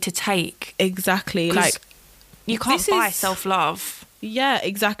you need to take. Exactly. Like, you can't buy self-love. Yeah,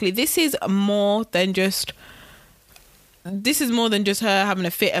 exactly. This is more than just her having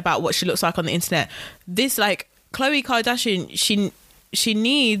a fit about what she looks like on the internet. This, like, Khloe Kardashian, she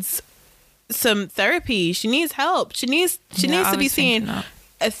needs some therapy. She needs help. She needs to be seeing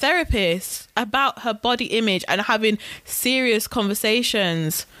a therapist about her body image and having serious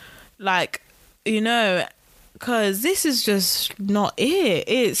conversations, like, you know, because this is just not it.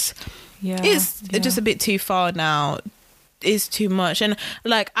 It's just a bit too far now. It's too much. And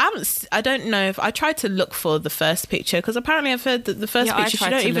like, I don't know if I tried to look for the first picture, because apparently I've heard that the first picture I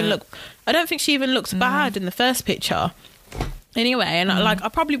don't think she even looks bad in the first picture anyway. And like, I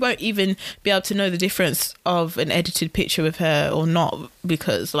probably won't even be able to know the difference of an edited picture with her or not,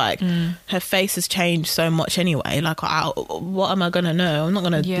 because like her face has changed so much anyway. Like, what am I gonna know? I'm not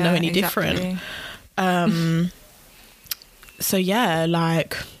gonna know any different. So yeah,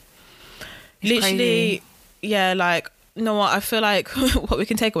 like, it's literally crazy. Yeah, like, you know what, I feel like what we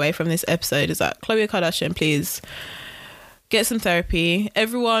can take away from this episode is that Khloe Kardashian, please get some therapy.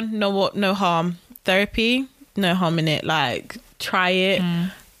 Everyone, no harm. Therapy, no harm in it. Like, try it.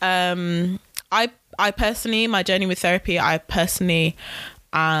 I personally, my journey with therapy,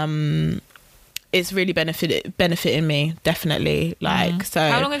 it's really benefiting me, definitely. Like, so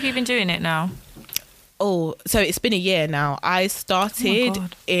how long have you been doing it now? Oh, so it's been a year now. I started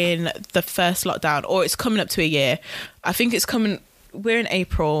in the first lockdown, or it's coming up to a year. I think it's coming. We're in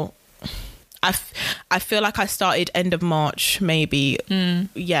April. I feel like I started end of March, maybe.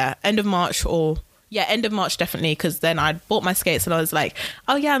 Yeah, end of March end of March definitely, because then I bought my skates and I was like,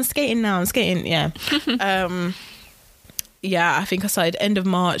 oh yeah, I'm skating now. I'm skating. Yeah. Yeah, I think I started end of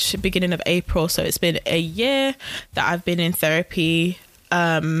March, beginning of April. So it's been a year that I've been in therapy.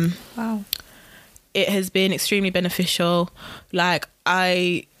 Wow. It has been extremely beneficial. Like,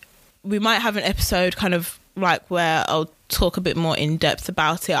 we might have an episode kind of like where I'll talk a bit more in depth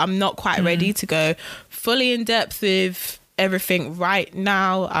about it. I'm not quite ready to go fully in depth with everything right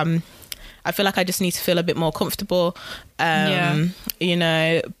now. I feel like I just need to feel a bit more comfortable, you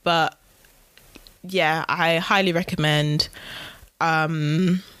know, but yeah, I highly recommend.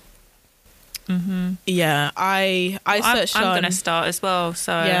 Yeah, I searched I'm going to start as well.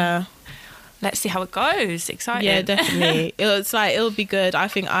 So yeah. Let's see how it goes. Exciting. Yeah, definitely. It'll be good. I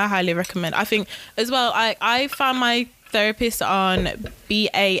think I highly recommend. I think as well, I found my therapist on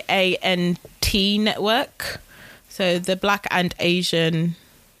BAANT network. So the Black and Asian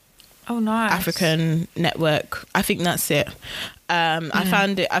African network. I think that's it.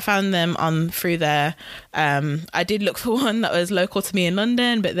 I found them through there. I did look for one that was local to me in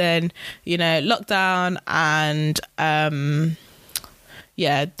London, but then, you know, lockdown and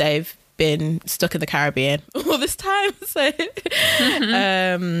yeah, they've been stuck in the Caribbean all this time. So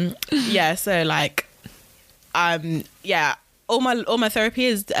yeah, so like yeah, all my therapy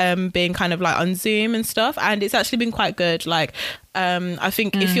is being kind of like on Zoom and stuff, and it's actually been quite good. Like I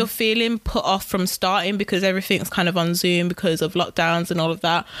think if you're feeling put off from starting because everything's kind of on Zoom because of lockdowns and all of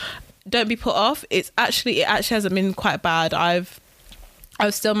that, don't be put off. It actually hasn't been quite bad.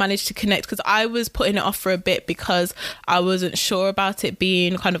 I've still managed to connect, because I was putting it off for a bit because I wasn't sure about it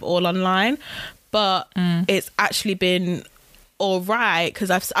being kind of all online, but it's actually been all right, because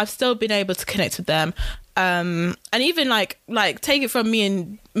I've still been able to connect with them. And even like take it from me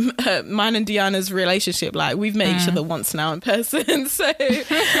and mine and Deanna's relationship, like we've met each other once now in person. So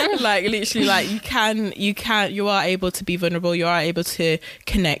like literally, like you are able to be vulnerable, you are able to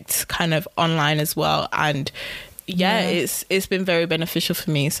connect kind of online as well. And yeah, it's been very beneficial for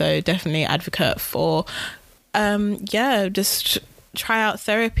me. So definitely advocate for just try out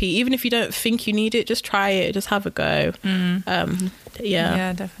therapy. Even if you don't think you need it, just try it, just have a go.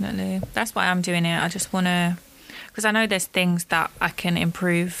 Yeah, definitely. That's why I'm doing it. I just want to, because I know there's things that I can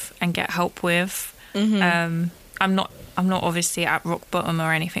improve and get help with. I'm not obviously at rock bottom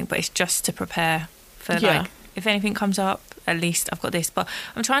or anything, but it's just to prepare for like if anything comes up, at least I've got this. But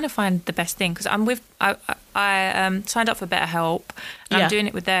I'm trying to find the best thing, because I signed up for BetterHelp and I'm doing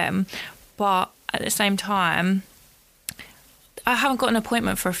it with them, but at the same time I haven't got an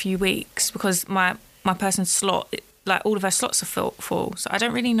appointment for a few weeks because my person's slot, like all of her slots are full. So I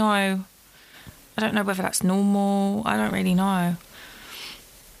don't really know. I don't know whether that's normal. I don't really know.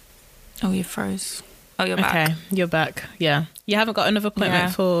 Oh, you froze. Oh, you're back. Okay, you're back. Yeah, You haven't got another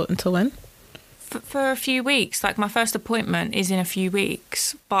appointment for until when? For a few weeks. Like, my first appointment is in a few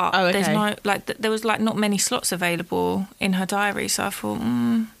weeks, but there's no, like, there was like not many slots available in her diary, so I thought,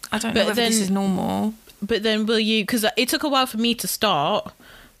 I don't know whether this is normal. But then will you, because it took a while for me to start,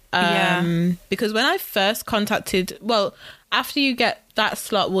 because when I first contacted, well, after you get that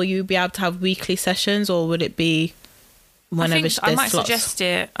slot, will you be able to have weekly sessions, or would it be whenever there's slots? I might suggest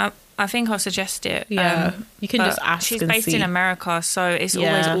it. I think I'll suggest it. Yeah, you can just ask. She's based in America, so it's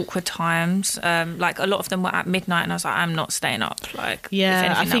always awkward times. Like, a lot of them were at midnight, and I was like, I'm not staying up. Like, if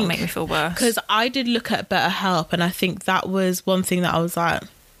anything, I think that'll make me feel worse. Because I did look at BetterHelp, and I think that was one thing that I was like,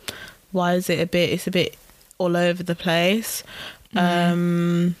 why is it's a bit all over the place.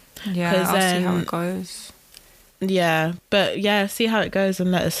 I'll see how it goes. Yeah, but see how it goes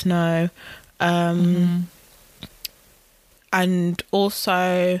and let us know. And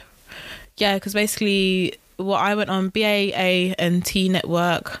also, because basically what I went on, BAANT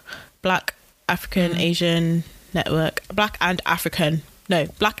network, Black African Asian network, Black and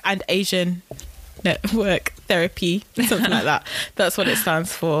Asian network therapy, something like that. That's what it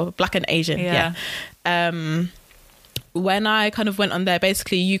stands for, Black and Asian. When I kind of went on there,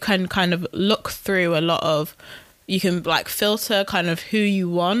 basically you can kind of look through a lot of, you can like filter kind of who you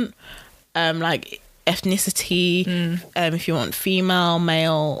want, like ethnicity, if you want female,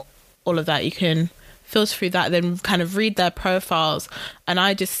 male, all of that, you can filter through that, then kind of read their profiles. And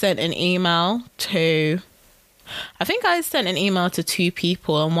I just sent an email to, I think I sent an email to 2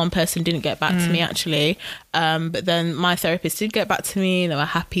 people, and one person didn't get back to me actually. But then my therapist did get back to me. They were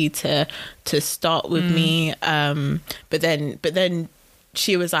happy to start with me. But then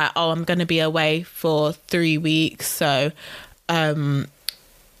she was like, "Oh, I'm going to be away for 3 weeks. So,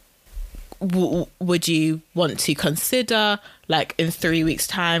 would you want to consider like in 3 weeks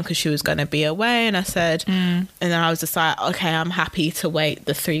time?" Because she was going to be away. And I said, and then I was just like, okay, I'm happy to wait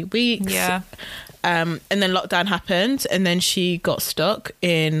the 3 weeks. Yeah. And then lockdown happened, and then she got stuck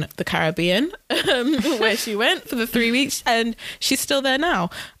in the Caribbean, where she went for the 3 weeks, and she's still there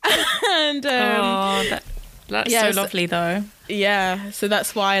now. And that's so lovely, though. Yeah, so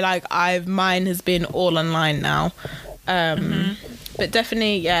that's why like mine has been all online now. But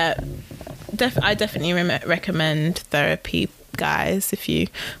definitely, I definitely recommend therapy, guys, if you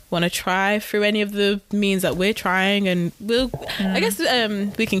want to try through any of the means that we're trying. And I guess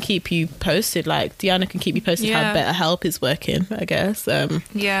we can keep you posted, like Deanna can keep you posted how BetterHelp is working, I guess,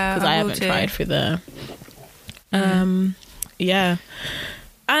 because I haven't tried through there.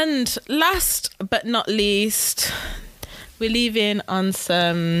 And last but not least, we're leaving on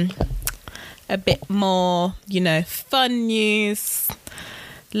a bit more, fun news,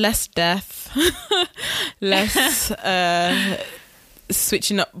 less death, less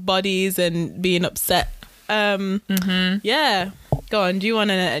switching up bodies and being upset. Go on, do you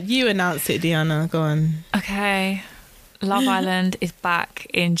want to announce it, Deanna? Go on. Okay, Love Island is back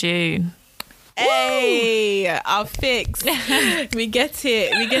in June. Hey, our fix. we get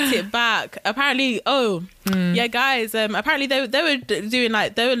it back. Apparently, guys, apparently they were doing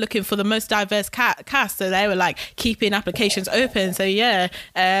like, they were looking for the most diverse cast, so they were like keeping applications open. So your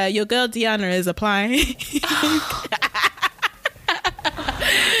girl Deanna is applying.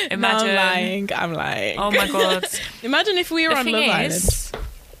 Imagine. No, I'm lying. Oh my god. Imagine if we were on Love Island.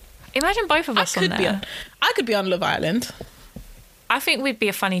 Imagine both of us on there. I could be on Love Island. I think we'd be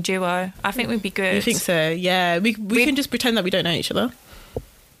a funny duo. I think we'd be good. You think so? Yeah. We can just pretend that we don't know each other.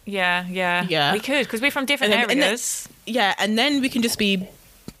 Yeah. We could, because we're from different areas. And then we can just be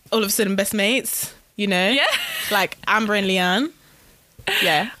all of a sudden best mates, Yeah. Like Amber and Leanne.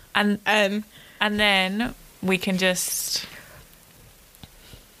 Yeah. And then we can just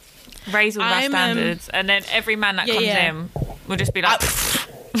raise all our standards, and then every man that comes in will just be like...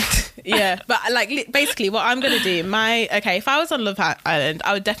 Yeah, but like basically what I'm going to do, if I was on Love Island,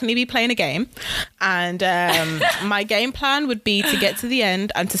 I would definitely be playing a game, and my game plan would be to get to the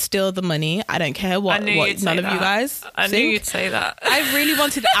end and to steal the money. I don't care what none of you guys I knew you'd say that. I really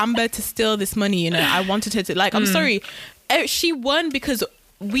wanted Amber to steal this money, I wanted her to, like, I'm sorry, she won because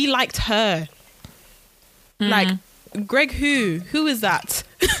we liked her. Like, Greg who is that?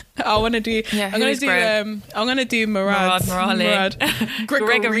 I want to do. Yeah, I'm gonna do Murad.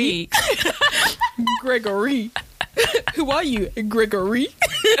 Gregory. Gregory. Who are you, Gregory?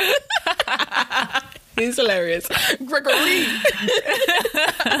 He's hilarious, Gregory.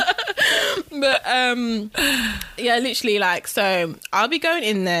 But literally, like, so I'll be going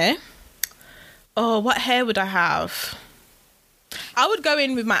in there. Oh, what hair would I have? I would go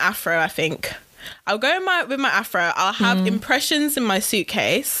in with my afro, I think. I'll go with my afro. I'll have impressions in my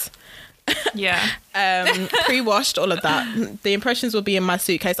suitcase. Yeah. Pre-washed, all of that. The impressions will be in my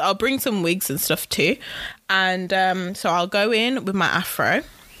suitcase. I'll bring some wigs and stuff too. And so I'll go in with my afro.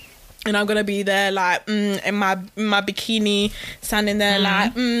 And I'm going to be there like in my bikini, standing there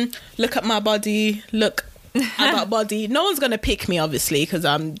like, look at my body, look, I got body. No one's going to pick me, obviously, because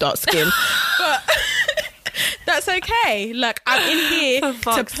I'm dark skinned. But that's okay. Like, I'm in here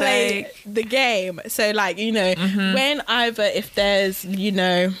to play the game. So, like, you know, when either if there's, you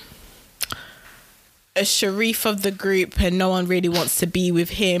know, a Sharif of the group and no one really wants to be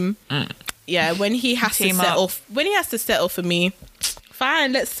with him, yeah, when he has to settle for me,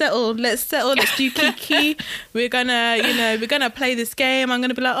 fine, let's settle, let's do kiki. We're gonna play this game. I'm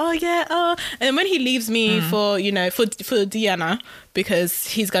gonna be like, oh yeah, oh, and then when he leaves me for, you know, for Diana, because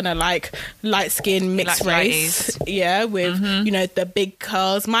he's gonna like light skin mixed race, yeah, with you know, the big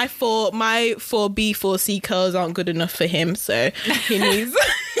curls. My 4B 4C curls aren't good enough for him, so he needs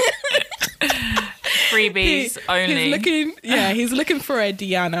freebies only. He's looking for a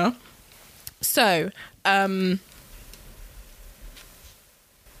Diana. So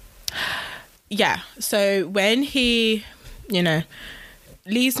yeah, so when he, you know,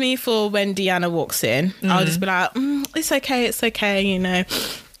 leaves me for when Diana walks in, I'll just be like, it's okay, you know,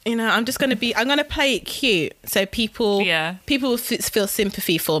 I'm gonna play it cute, so people will feel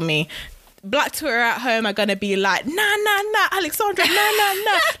sympathy for me. Black Twitter at home are gonna be like, nah, Alexandra,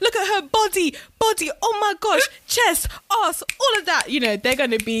 nah, look at her body, oh my gosh, chest, ass, all of that, you know, they're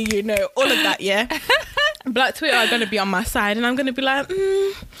gonna be, you know, all of that, yeah. Black Twitter are gonna be on my side, and I'm gonna be like,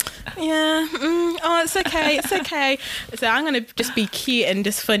 oh, it's okay. So I'm gonna just be cute and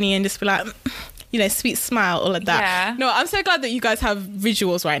just funny and just be like, you know, sweet smile, all of that. Yeah. No, I'm so glad that you guys have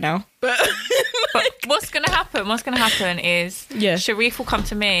visuals right now. But what's gonna happen is Sharif will come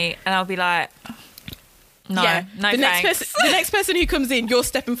to me and I'll be like, no thanks. The next person who comes in, you're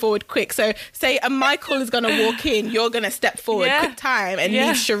stepping forward quick. So say a Michael is going to walk in, you're going to step forward quick time and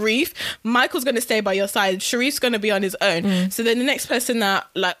leave Sharif. Michael's going to stay by your side. Sharif's going to be on his own. So then the next person that,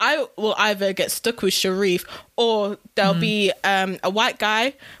 like, I will either get stuck with Sharif, or there'll be a white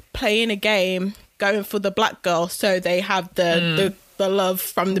guy playing a game going for the black girl, so they have the love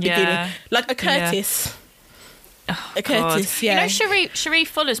from the beginning. Like a Curtis. Oh, a Curtis, God. You know, Sharif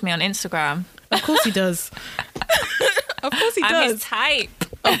follows me on Instagram. Of course he does. Of course he does. I'm his type.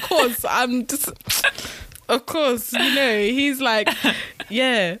 Of course. Of course, you know, he's like,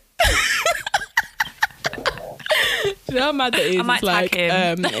 yeah. You know how mad that is? I might tag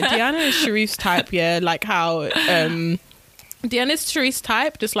him. Diana is Sharif's type, yeah. Like how Diana's Sharif's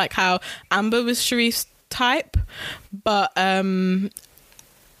type, just like how Amber was Sharif's type. But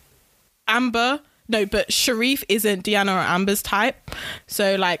but Sharif isn't Diana or Amber's type.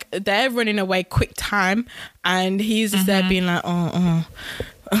 So, like, they're running away quick time, and he's just there being like,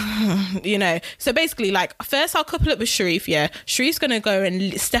 you know. So basically, like, first I'll couple up with Sharif, yeah. Sharif's gonna go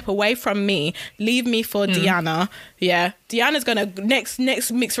and step away from me, leave me for Diana, yeah. Diana's gonna next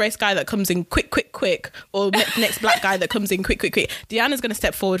mixed race guy that comes in quick, or next black guy that comes in quick. Diana's gonna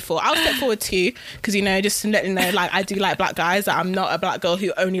step forward I'll step forward too, because, you know, just to let you know, like, I do like black guys. That I'm not a black girl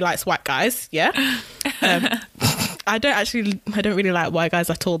who only likes white guys, yeah. I don't really like white guys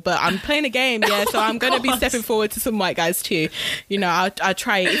at all, but I'm playing a game, yeah. So I'm gonna be stepping forward to some white guys too. You know, I'll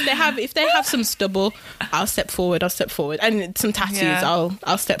try it. If they have some stubble, I'll step forward, and some tattoos,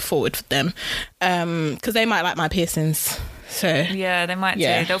 I'll step forward for them, because they might like my piercings. So yeah, they might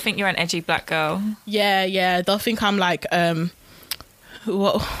too. They'll think you're an edgy black girl. Yeah. They'll think I'm like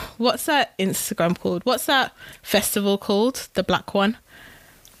what's that Instagram called? What's that festival called? The black one.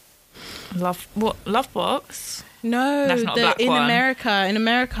 Lovebox? No, that's not a black one. In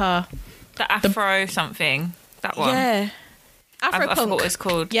America. The Afro something. That one. Yeah. Afro I forgot what it's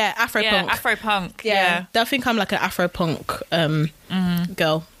called. Yeah, Afro punk. Afro punk. Yeah. They'll think I'm like an Afro punk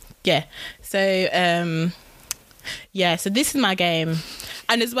girl. Yeah. So so this is my game.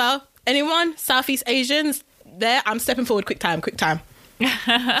 And as well, anyone Southeast Asians there, I'm stepping forward quick time.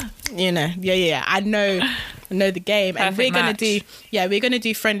 You know, I know the game. Perfect. And we're gonna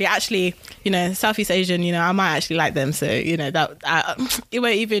do friendly. Actually, you know, Southeast Asian, you know, I might actually like them, so, you know, that it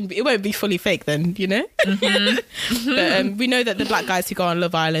won't be fully fake then, you know. But we know that the black guys who go on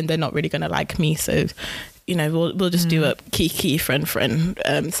Love Island, they're not really gonna like me, so, you know, we'll just do a kiki friend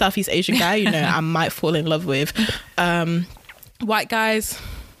Southeast Asian guy, you know, I might fall in love with. White guys,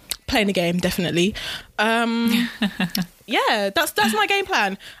 playing the game, definitely. Yeah, that's my game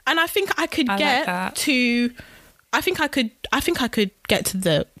plan, and I think I could get to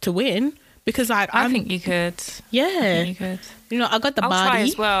win, because, like, I think you could. Yeah, you could. You know, I got the I'll body try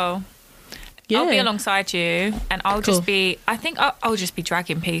as well. I'll be alongside you, and I'll just be. I think I'll just be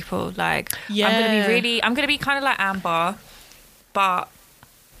dragging people. Like, I'm gonna be kind of like Amber, but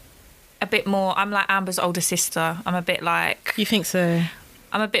a bit more. I'm like Amber's older sister. I'm a bit like. You think so?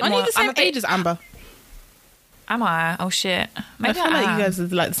 I'm a bit more. Are you the same age as Amber? Am I? Oh shit! Maybe I feel like you guys are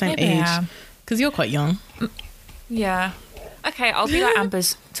like the same age because you're quite young. Yeah. Okay, I'll be like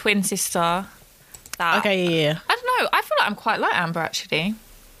Amber's twin sister. Okay, yeah. I don't know. I feel like I'm quite like Amber actually.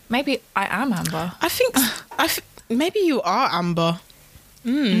 Maybe I am Amber. I think maybe you are Amber.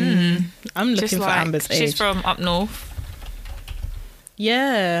 I'm looking for Amber's age. She's from up north.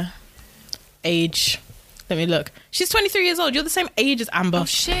 Yeah. Age. Let me look. She's 23 years old. You're the same age as Amber. Oh,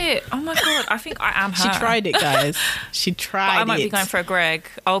 shit. Oh, my God. I think I am her. She tried it, guys. She tried it. I might be going for a Greg.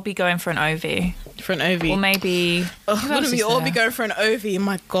 I'll be going for an Ovi. For an Ovi. Or maybe... wouldn't we all be going for an Ovi?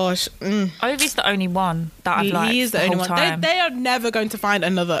 My gosh. Ovi's the only one that I've liked. He is the only one. They are never going to find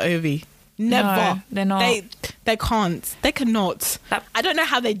another Ovi. Never. No, they're not. They can't. They cannot. I don't know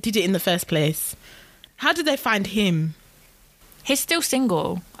how they did it in the first place. How did they find him? He's still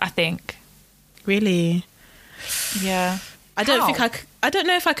single, I think. Really? Yeah. I don't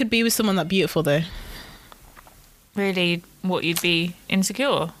know if I could be with someone that beautiful though. Really? What, you'd be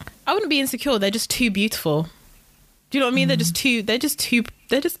insecure? I wouldn't be insecure. They're just too beautiful. Do you know what I mean? They're just too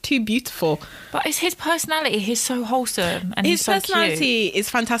beautiful. But it's his personality. He's so wholesome and his personality is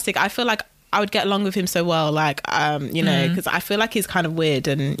fantastic. I feel like I would get along with him so well. Like, you know, because I feel like he's kind of weird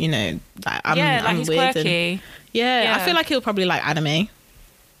and, you know, I'm he's weird. Quirky. And, I feel like he'll probably like anime.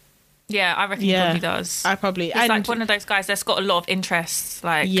 Yeah, I reckon he probably does. He's like one of those guys that's got a lot of interests.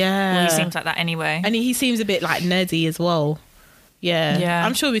 Like, well, he seems like that anyway. And he seems a bit like nerdy as well. Yeah.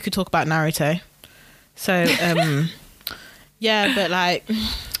 I'm sure we could talk about Naruto. So, yeah, but like,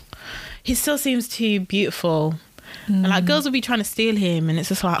 he still seems too beautiful. And like, girls will be trying to steal him, and it's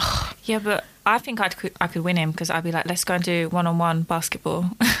just like, yeah, but I think I could win him because I'd be like, let's go and do 1-on-1 basketball.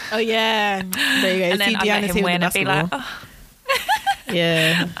 Oh yeah, there you go. And then I'd let him win and be like,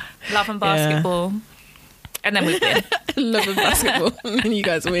 yeah, love and basketball. And then we win. Love and basketball. And then you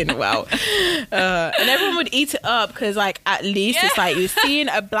guys win. Wow. And everyone would eat it up because, like, at least it's like you're seeing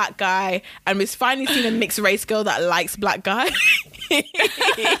a black guy and we've finally seen a mixed race girl that likes black guys.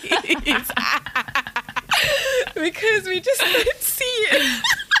 Because we just don't see it.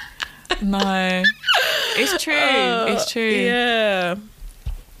 No. It's true. It's true. Yeah.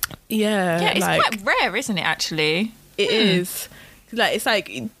 Yeah, it's like, quite rare, isn't it, actually? It is. Like, it's like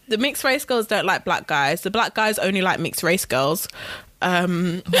the mixed race girls don't like black guys. The black guys only like mixed race girls.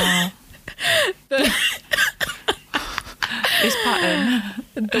 This pattern.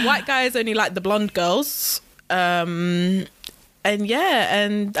 The white guys only like the blonde girls. And I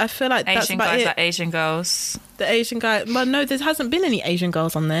feel like Asian that's about guys it. like Asian girls. The Asian guy. Well, no, there hasn't been any Asian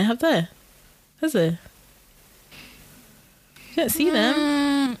girls on there, have there? Has there? You don't see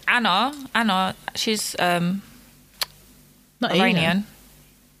them. Anna, she's not Iranian. Asian.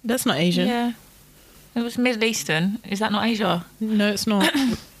 That's not Asian. Yeah, it was Middle Eastern. Is that not Asia? No, it's not.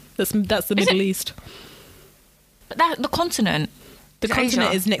 That's the Middle East. But the continent. The continent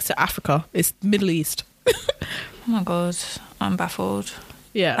Asia. Is next to Africa. It's Middle East. Oh my god, I'm baffled.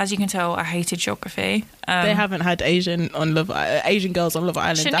 Yeah, as you can tell, I hated geography. They haven't had Asian girls on Love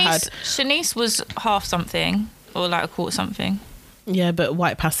Island. Shanice was half something or like a quarter something. Yeah, but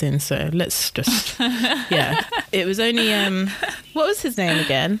white passing. So let's just yeah. It was only what was his name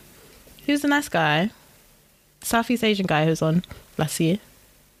again? He was a nice guy, Southeast Asian guy who was on last year.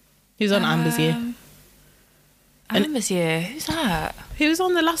 He was on Amber's year. Amber's year. Who's that? He was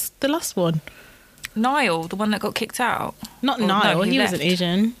on the last one. Niall, the one that got kicked out. Not Niall. No, he wasn't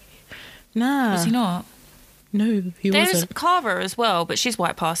Asian. Nah. Was he not? No, he wasn't. There's Cara as well, but she's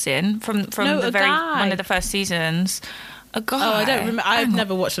white passing from one of the first seasons. A guy. Oh, I don't remember. I've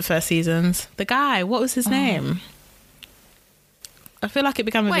never watched the first seasons. The guy. What was his name? I feel like it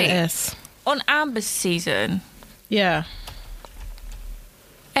began with an S. On Amber's season. Yeah.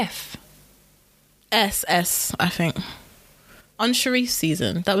 F. S, I think. On Sharif's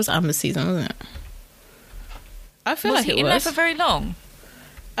season. That was Amber's season, wasn't it? I feel like it was. Was he in there for very long?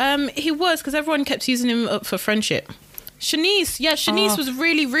 He was, because everyone kept using him up for friendship. Shanice was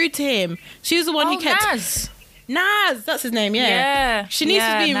really rude to him. She was the one who kept... Naz, that's his name, yeah. Shanice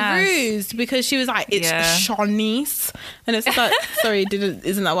was being rude because she was like, it's Shanice. And it's like, sorry,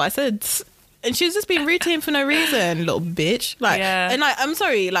 isn't that what I said? And she was just being rude to him for no reason, little bitch. And like, I'm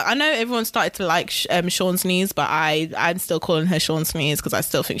sorry, like, I know everyone started to like Sean Sneeze, but I'm still calling her Sean Sneeze because I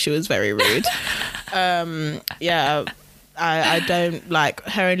still think she was very rude. I I don't like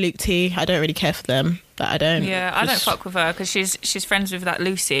her and Luke T. I don't really care for them. I don't. Yeah, I don't fuck with her because she's friends with that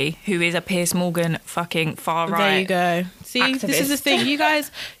Lucy, who is a Piers Morgan fucking far right. There you go. See, activist. This is the thing. You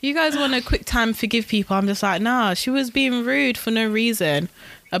guys want to quick time forgive people. I'm just like, nah. She was being rude for no reason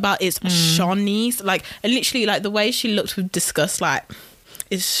about it's Sean niece. Like, and literally, like the way she looked with disgust. Like,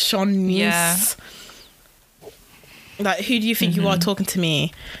 it's Sean niece. Yeah. Like, who do you think you are talking to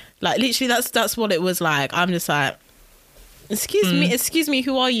me? Like, literally, that's what it was like. I'm just like, excuse me,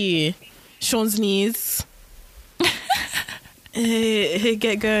 who are you? Sean's niece.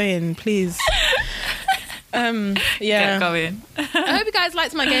 Get going, please. Yeah. Get going. I hope you guys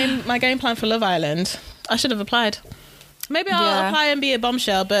liked my game plan for Love Island. I should have applied. Maybe I'll apply and be a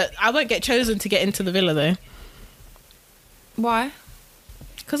bombshell, but I won't get chosen to get into the villa though. Why?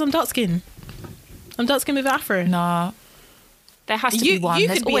 Because I'm dark skinned. I'm dark skinned with afro. No. There has to be one. You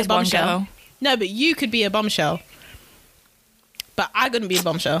There's could be always a bombshell. one girl. No, but you could be a bombshell. But I couldn't be a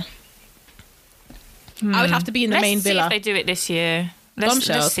bombshell. I would have to be in the main villa. Let's see if they do it this year.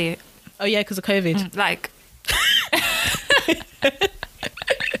 Let's see it. Oh yeah, because of COVID. Like,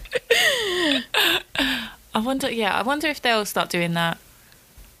 I wonder if they'll start doing that,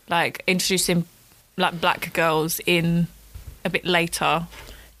 like introducing like black girls in a bit later.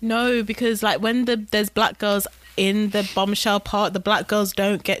 No, because like when there's black girls in the bombshell part, the black girls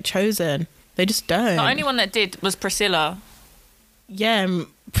don't get chosen. They just don't. The only one that did was Priscilla. Yeah,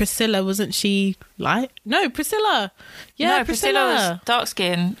 Priscilla, wasn't she light? No, Priscilla. Yeah, no, Priscilla was dark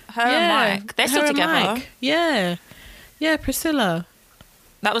skin. Her and Mike, they're still together. Yeah, Priscilla.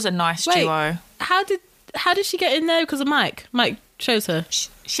 That was a nice duo. How did she get in there because of Mike? Mike chose her.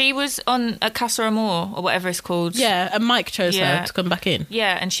 She was on a Casa Amor or whatever it's called. Yeah, and Mike chose her to come back in.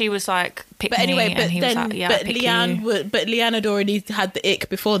 Yeah, and she was like, pick but anyway, me, but and he then, was like, yeah, but pick Leanne had already had the ick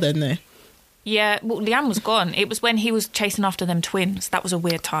before then, though. Yeah, well, Leanne was gone. It was when he was chasing after them twins. That was a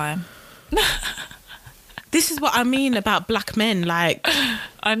weird time. This is what I mean about black men. Like,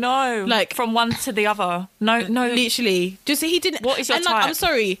 I know, like from one to the other. No, literally. Just he didn't. What is your type? Like, I'm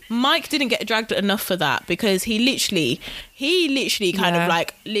sorry, Mike didn't get dragged enough for that because he literally kind of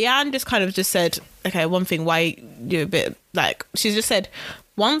like Leanne just said, okay, one thing. Why you're a bit like she just said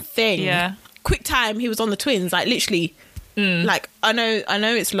one thing. Yeah. Quick time. He was on the twins. Like literally. Like I know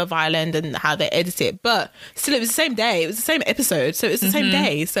it's Love Island and how they edit it, but still it was the same day, it was the same episode, so it was the same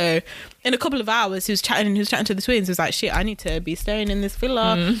day. So in a couple of hours he was chatting to the twins. He was like, shit, I need to be staying in this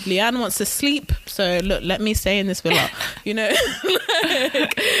villa. Leanne wants to sleep, so look, let me stay in this villa. You know,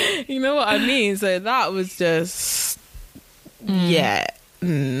 like, you know what I mean? So that was just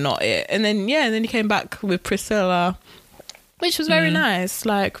not it. And then he came back with Priscilla, which was very nice.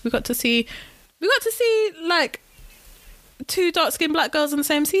 Like we got to see like two dark-skinned black girls in the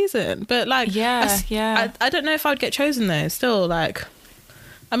same season, but like I don't know if I'd get chosen though. Still, like,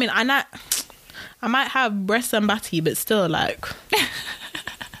 I mean, I might have breasts and batty, but still, like,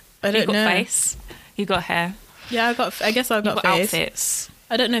 I don't know. Face, you got hair. Yeah, I guess I've got face. Outfits.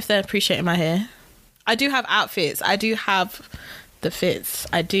 I don't know if they're appreciating my hair. I do have outfits. I do have the fits.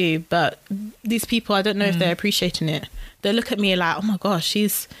 I do, but these people, I don't know if they're appreciating it. They look at me like, oh my gosh,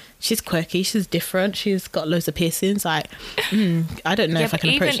 she's quirky, she's different, she's got loads of piercings. Like, I don't know if I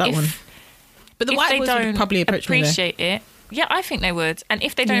can approach that one. But the white boys would probably appreciate it. Yeah, I think they would. And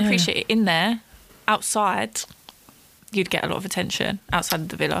if they don't appreciate it in there, outside, you'd get a lot of attention outside of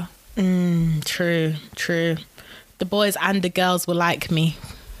the villa. True. The boys and the girls will like me.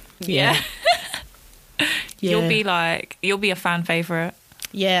 Yeah. You'll be a fan favourite.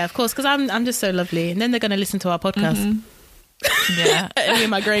 Yeah, of course, because I'm just so lovely, and then they're going to listen to our podcast. Yeah, and hear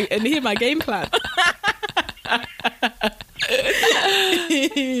my game plan.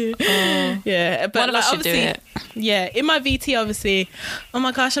 Yeah, but one of us should do it. Yeah, in my VT, obviously. Oh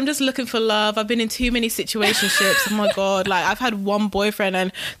my gosh, I'm just looking for love. I've been in too many situationships. Oh my god, like I've had one boyfriend,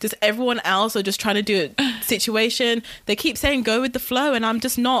 and just everyone else are just trying to do a situation. They keep saying go with the flow, and I'm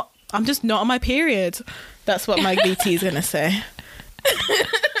just not on my period. That's what my VT is gonna say.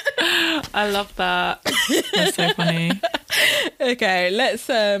 I love that. That's so funny. Okay, let's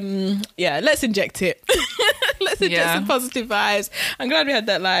inject it. Let's inject some positive vibes. I'm glad we had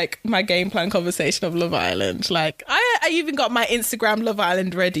that, like, my game plan conversation of Love Island. Like, I even got my Instagram Love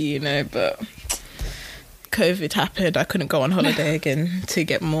Island ready, you know, but COVID happened. I couldn't go on holiday again to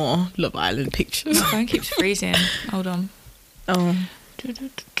get more Love Island pictures. My phone keeps freezing. Hold on. Oh.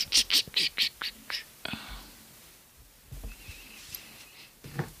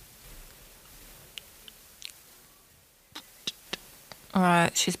 All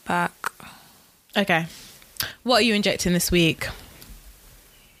right, she's back. Okay. What are you injecting this week?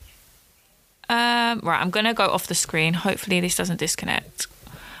 Right, I'm going to go off the screen. Hopefully this doesn't disconnect.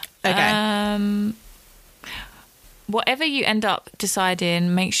 Okay. Whatever you end up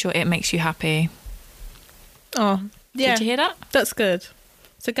deciding, make sure it makes you happy. Oh, yeah. Did you hear that? That's good.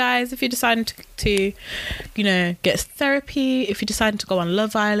 So guys, if you're deciding to get therapy, if you're deciding to go on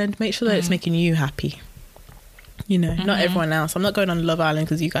Love Island, make sure that it's making you happy. Not everyone else. I'm not going on Love Island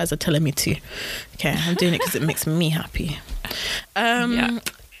because you guys are telling me to. Okay, I'm doing it because it makes me happy.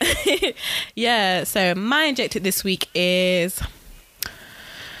 Yeah, so my Inject It this week is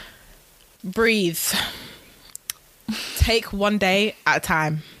breathe. Take one day at a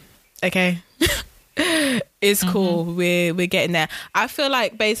time. Okay? It's cool. We're getting there. I feel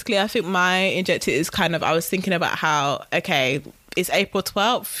like basically I think my Inject It is kind of, I was thinking about how, okay, it's April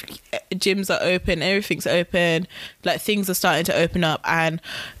 12th, gyms are open, everything's open, like things are starting to open up, and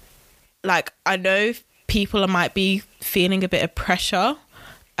like I know people might be feeling a bit of pressure.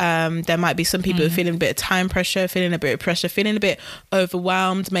 There might be some people feeling a bit of time pressure, feeling a bit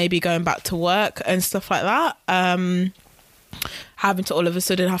overwhelmed, maybe going back to work and stuff like that. Having to all of a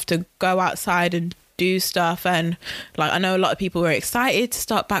sudden have to go outside and do stuff, and like I know a lot of people were excited to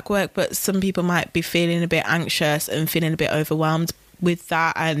start back work, but some people might be feeling a bit anxious and feeling a bit overwhelmed with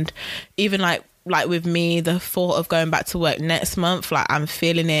that. And even like with me, the thought of going back to work next month, like I'm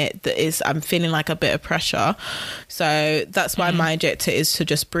feeling I'm feeling like a bit of pressure. So that's why my Inject It is to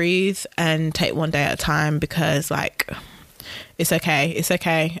just breathe and take one day at a time, because like it's okay,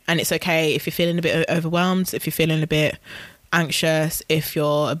 and it's okay if you're feeling a bit overwhelmed, if you're feeling a bit anxious, if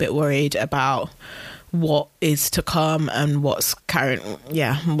you're a bit worried about what is to come and what's carrying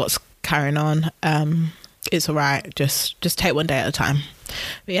on. It's all right. Just take one day at a time.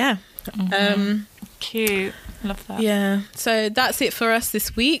 But yeah. Cute. Love that. Yeah. So that's it for us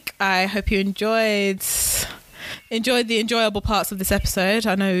this week. I hope you enjoyed the enjoyable parts of this episode.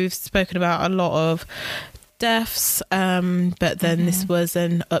 I know we've spoken about a lot of deaths, but then this was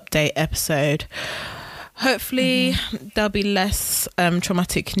an update episode. Hopefully there'll be less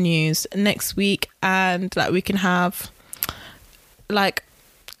traumatic news next week, and that we can have like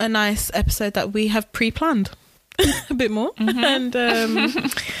a nice episode that we have pre-planned a bit more. And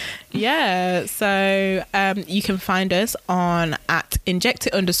yeah, so you can find us on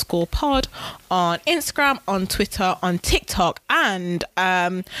 @injectit_pod on Instagram, on Twitter, on TikTok, and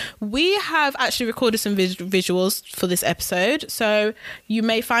we have actually recorded some visuals for this episode, so you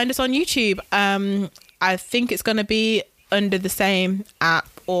may find us on YouTube. I think it's going to be under the same app,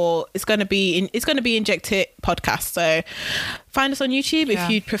 or it's going to be Inject It podcast. So find us on YouTube if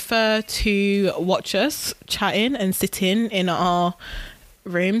you'd prefer to watch us chatting and sitting in our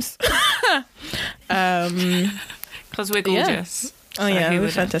rooms. Because we're gorgeous. Oh yeah,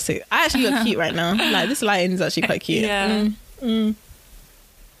 we're fantastic. I actually look cute right now. Like this lighting is actually quite cute. Yeah.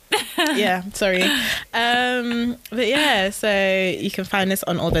 Yeah, sorry. But yeah, so you can find us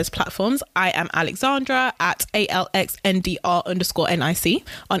on all those platforms. I am Alexandra at ALXNDR_NIC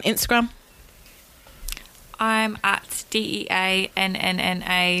on Instagram. I'm at DEANNNABOAKE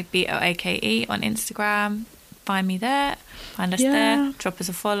on Instagram. Find me there. Find us there. Drop us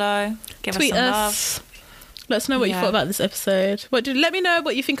a follow. Tweet us some love. Let us know what you thought about this episode. Let me know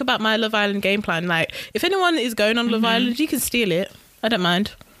what you think about my Love Island game plan. Like, if anyone is going on Love Island, you can steal it. I don't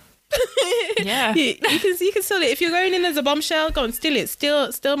mind. Yeah, you can steal it. If you're going in as a bombshell, go and steal it.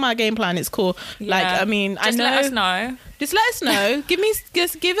 Steal my game plan. It's cool. Like, I mean, just let us know. Just let us know. give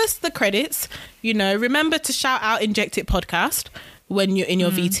us the credits. Remember to shout out Inject It podcast when you're in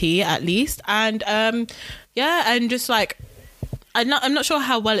your VT at least. And and just like I'm not sure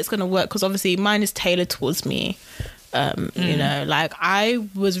how well it's going to work, because obviously mine is tailored towards me. Like I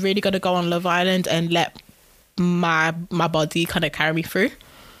was really going to go on Love Island and let my body kind of carry me through.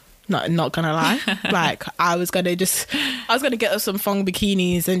 Not gonna lie. Like I was gonna get us some thong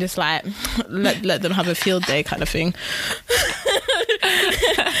bikinis and just like let them have a field day kind of thing.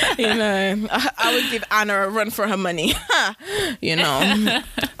 I would give Anna a run for her money.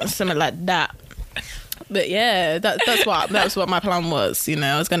 Something like that. But yeah, that's what my plan was.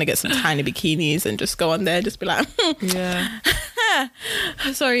 I was gonna get some tiny bikinis and just go on there, just be like,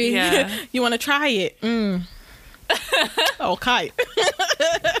 sorry, you want to try it? Okay.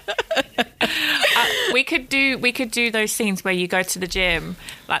 We could do those scenes where you go to the gym,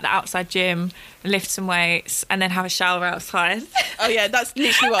 like the outside gym, lift some weights, and then have a shower outside. Oh yeah, that's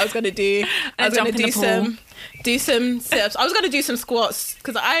literally what I was gonna do. I was gonna do some sit-ups. I was gonna do some squats,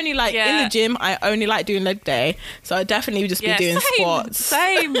 because I only like in the gym. I only like doing leg day, so I definitely would just be doing squats.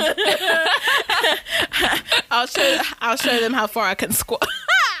 Same. I'll show them how far I can squat.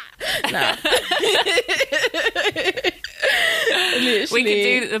 No. We could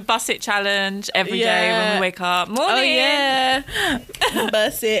do the bus it challenge every day when we wake up. Morning. Oh yeah,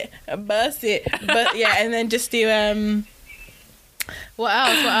 bus it. But yeah, and then just do what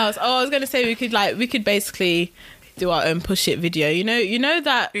else? Oh, I was gonna say we could basically do our own push it video. You know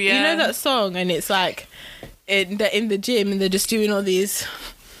that song, and it's like in the gym, and they're just doing all these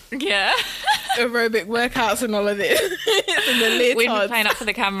aerobic workouts and all of this. We'd be playing up for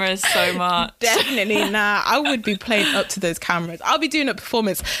the cameras so much. Definitely, I would be playing up to those cameras. I'll be doing a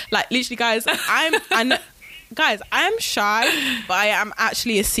performance. Like literally, guys, I'm shy, but I am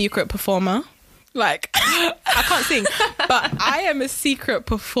actually a secret performer. Like I can't sing, but I am a secret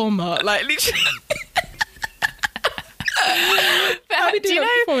performer. Like literally. I'll be doing a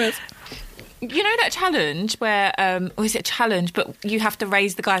performance. You know that challenge where, or is it a challenge, but you have to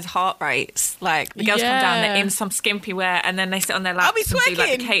raise the guys' heart rates? Like, the girls come down, they're in some skimpy wear, and then they sit on their laps. I'll be twerking. And do,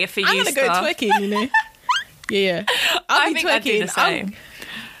 like, the cater for you I'm going to go twerking, you know? Yeah. I'll be twerking. I'd do the same.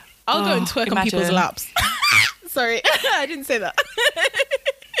 I'll go and twerk on people's laps. Sorry, I didn't say that.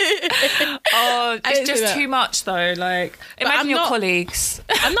 It's just too much, though. Like, imagine your colleagues.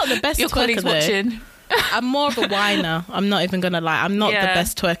 I'm not the best your twerker, colleagues watching. I'm more of a whiner. I'm not even gonna lie. I'm not the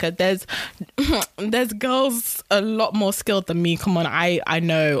best twerker. There's girls a lot more skilled than me. Come on, I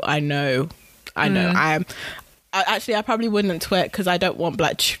know. I probably wouldn't twerk because I don't want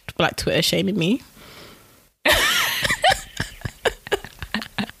black Twitter shaming me.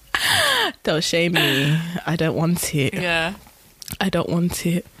 They'll shame me. I don't want it. Yeah, I don't want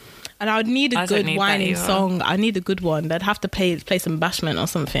it. And I would need a good whining song. I need a good one. They'd have to play some Bashment or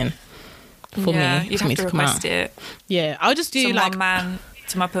something. For me, you'd have to request it. Yeah, I'll just do One man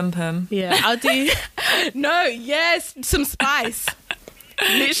to my pum pum. Yeah, I'll do. Some spice.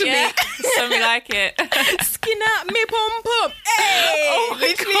 Literally, something like it. Skin out me pum pum. Hey, oh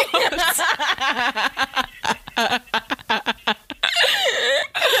my God.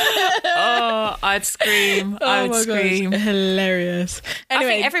 Oh, I'd scream. I would scream. Gosh, hilarious.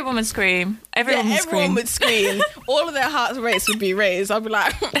 Anyway, I think everyone would scream. Everyone would scream. All of their heart rates would be raised. I'd be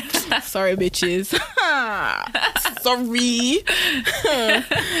like, sorry, bitches. Sorry.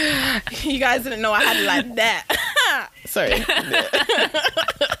 You guys didn't know I had it like that. Sorry.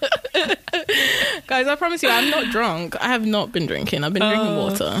 Guys, I promise you, I'm not drunk. I have not been drinking. I've been drinking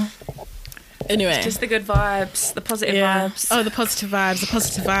water. Anyway, it's just the good vibes, the positive vibes. Oh, the positive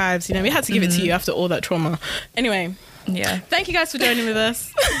vibes. You know, we had to give it to you after all that trauma. Anyway, thank you guys for joining with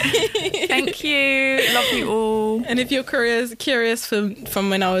us. Thank you. Love you all. And if you're curious from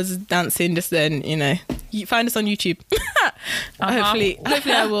when I was dancing just then, you know, you find us on YouTube. Hopefully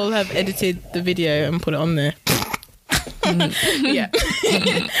I will have edited the video and put it on there. Yeah.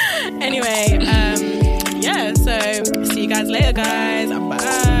 Anyway, so see you guys later, guys.